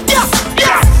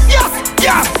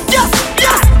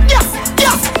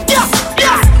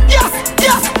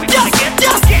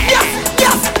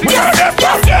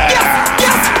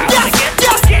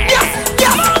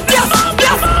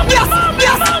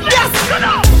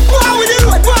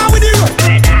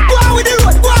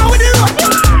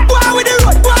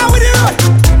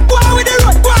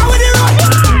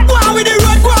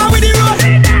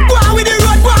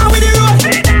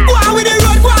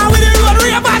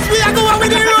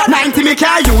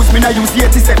 I use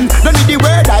 87. Don't need the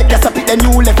word I guess I pick the new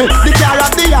level. The car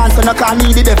of the answer, no call me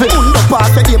the devil. The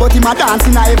pass the day, but him a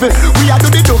dancing a heaven. We are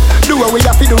do the do what we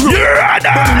have to do. But we don't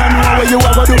know what you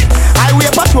ever do. Highway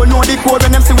patrol know the code when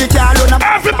them see we can't run up.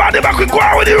 Everybody back with go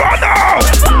with the run now.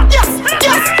 Yes,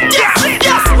 yes, yes,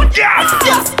 yes, yes,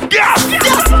 yes, yes,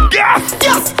 yes, yes,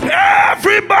 yes.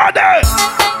 Everybody.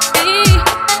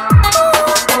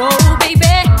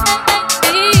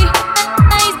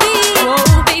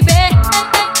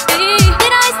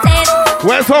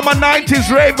 Where's all my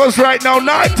 90s ravers right now?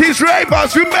 90s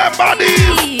ravers, remember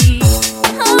these?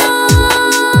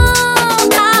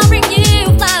 I'll bring you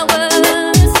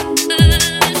flowers.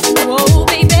 Whoa,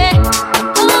 baby.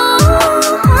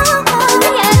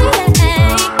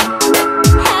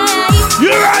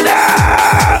 You ready?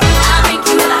 I'll bring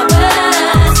you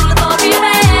flowers. Look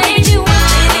everywhere you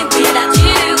want. Living without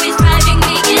you is driving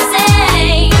me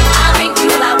insane. I'll bring you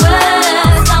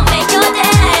flowers. I'll make your day.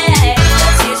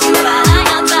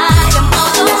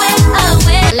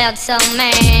 Look so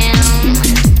man,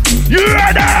 you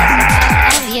ready?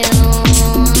 Of you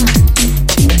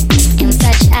in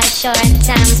such a short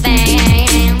time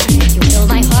span, you fill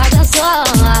my heart and soul.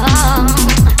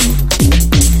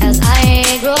 As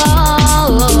I grow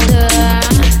older,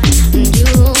 you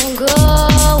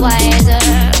grow wiser.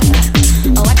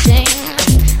 Watching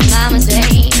my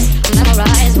mistakes,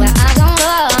 memorize where I don't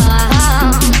go.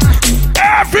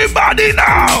 Everybody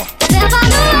now.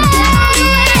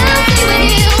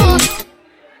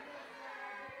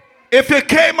 If you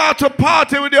came out to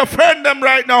party with your friend them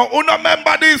right now, who not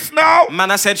remember this now?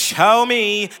 Man, I said, show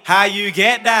me how you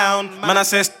get down. Man, I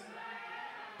said,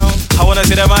 I wanna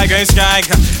see the migraine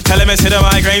skank. Tell him it's the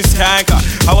migraine skank.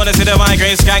 I wanna see the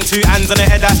migraine skank. 2 hands on the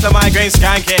head, that's the migraine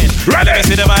skanking. Ready? Let me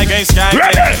see the migraine skanking.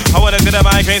 Ready? I wanna see the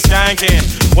migraine skanking.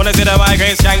 Wanna see the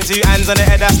migraine skank. 2 hands on the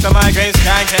head, that's the migraine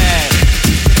skanking.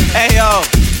 Hey yo,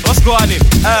 what's going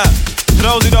on? For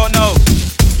those who don't know,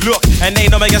 look, and they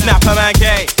don't make a snap a man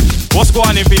gay. What's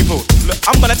going on, people? Look,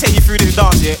 I'm gonna take you through this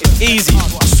dance here. It's easy.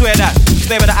 I swear that.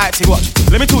 It's never the acting. Watch.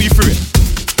 Let me talk you through it.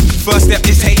 First step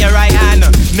is take your right hand.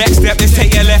 Next step is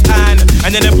take your left hand.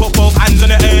 And then put both hands on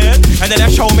the air. And then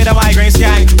show me the migraine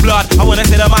skank. Blood, I wanna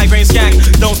see the migraine skank.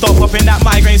 Don't stop popping that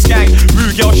migraine skank.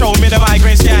 Rude girl, show me the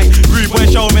migraine skank. Rude boy,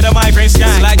 show me the migraine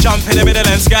skank. It's like jump in the middle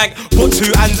and skank. Put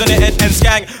 2 hands on the head and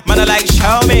skank. Man, I like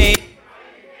show me.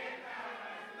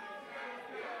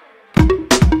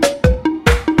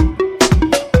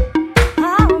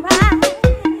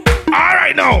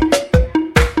 Now,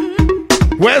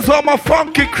 where's all my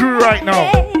funky crew right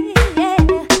now?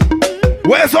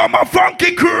 Where's all my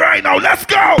funky crew right now? Let's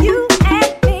go. You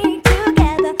and me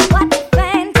together, what a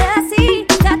fantasy,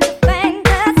 such a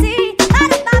fantasy.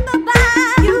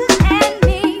 You and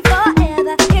me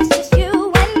forever, it's just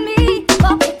you and me.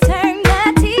 For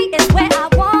eternity is where I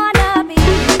wanna be.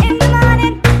 In the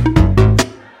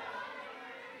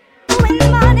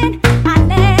morning, I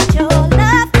let your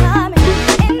love come in.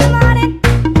 In the morning,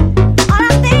 all I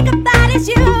think about is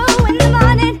you. In the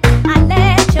morning, I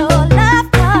let your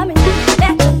love come in.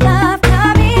 Let your love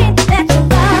come in. Let your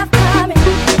love come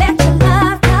in. Let your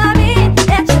love come in.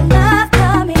 Let your love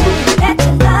come in. Let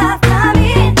your love come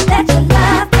in. Let your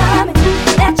love come in.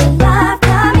 Let your love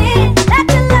come in. Let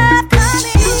your love come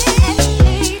in.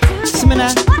 Smina,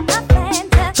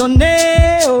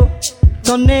 Tornado,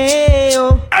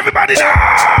 tornado. Everybody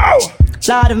now.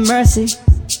 Lord of mercy.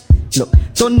 Look,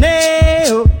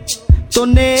 tornado,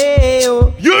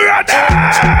 tornado. You ready?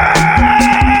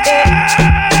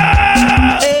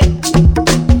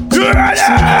 You ready?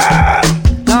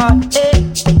 Lord,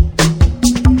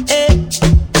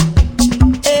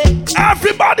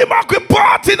 Everybody back with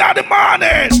party in the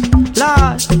morning.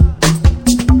 Lord,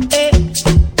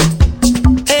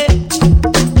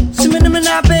 Smina,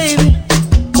 now, baby.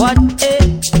 What,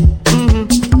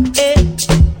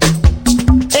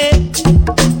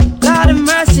 Lord of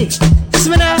mercy.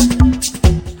 Smina,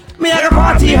 me I got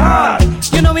party hard.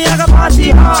 You know me I got party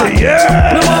hard.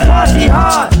 Yeah. Me want party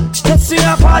hard. Yes See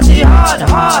a party hard,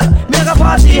 hard. Me a go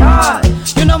party hard.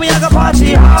 You know me a go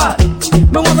party hard.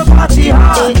 Me want to party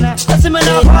hard. I see me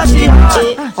now party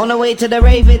hard. On the way to the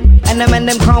Raven, and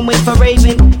them can't wait for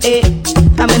Raven.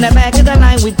 I'm in the back of the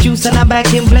line with juice and I'm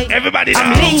back in play. Everybody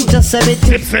I'm now. lean just a bit,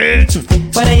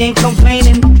 but I ain't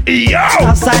complaining. Yo.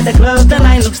 Outside the club, the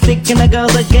line looks thick and the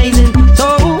girls are gazing.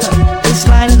 So this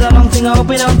line is a long thing. I hope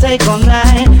it don't take all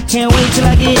night. Can't wait till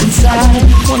I get inside.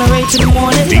 Wanna rate till the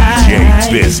morning light.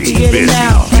 Busy, getting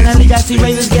down. Finally, I see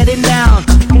ravers getting down.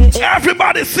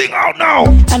 Everybody sing out now.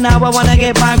 And now I wanna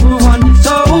get my groove on.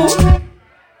 So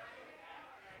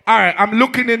alright, I'm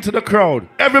looking into the crowd.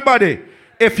 Everybody,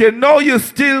 if you know you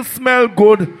still smell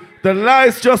good, the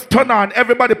lights just turn on.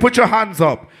 Everybody put your hands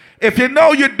up. If you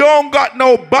know you don't got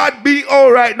no bad BO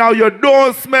right now, you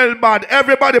don't smell bad,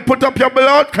 everybody put up your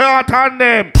blood clot on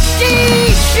them.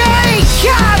 DJ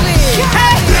Khaled.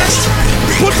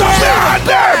 Put up your hand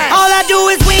there. All I do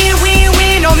is win, win,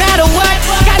 win, no matter what.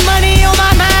 Got money on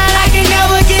my mind, I can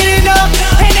never get enough.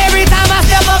 And every time I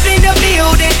step up in the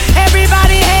building,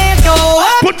 everybody hands go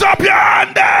up. Put up your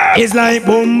hand there. It's like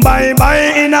boom, bye, bye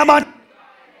in a bat.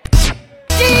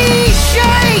 DJ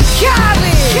Khaled.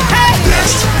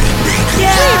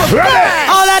 Yeah.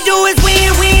 All I do is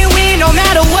win, win, win, no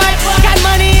matter what. Got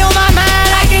money on my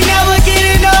mind, I can never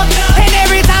get enough. And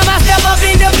every time I step up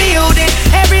in the building,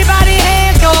 everybody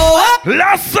hands go up.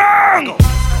 Last song.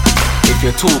 If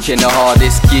you're talking the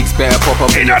hardest, gigs better pop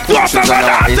up in your fortunes on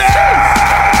artists.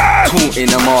 Talk in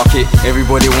the market,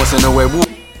 everybody wants to know where.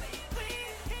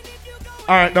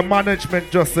 Alright, the management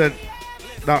just said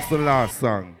that's the last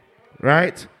song,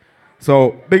 right?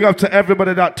 So big up to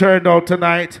everybody that turned out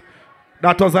tonight.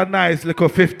 That was a nice little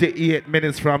 58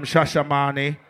 minutes from Shashamane.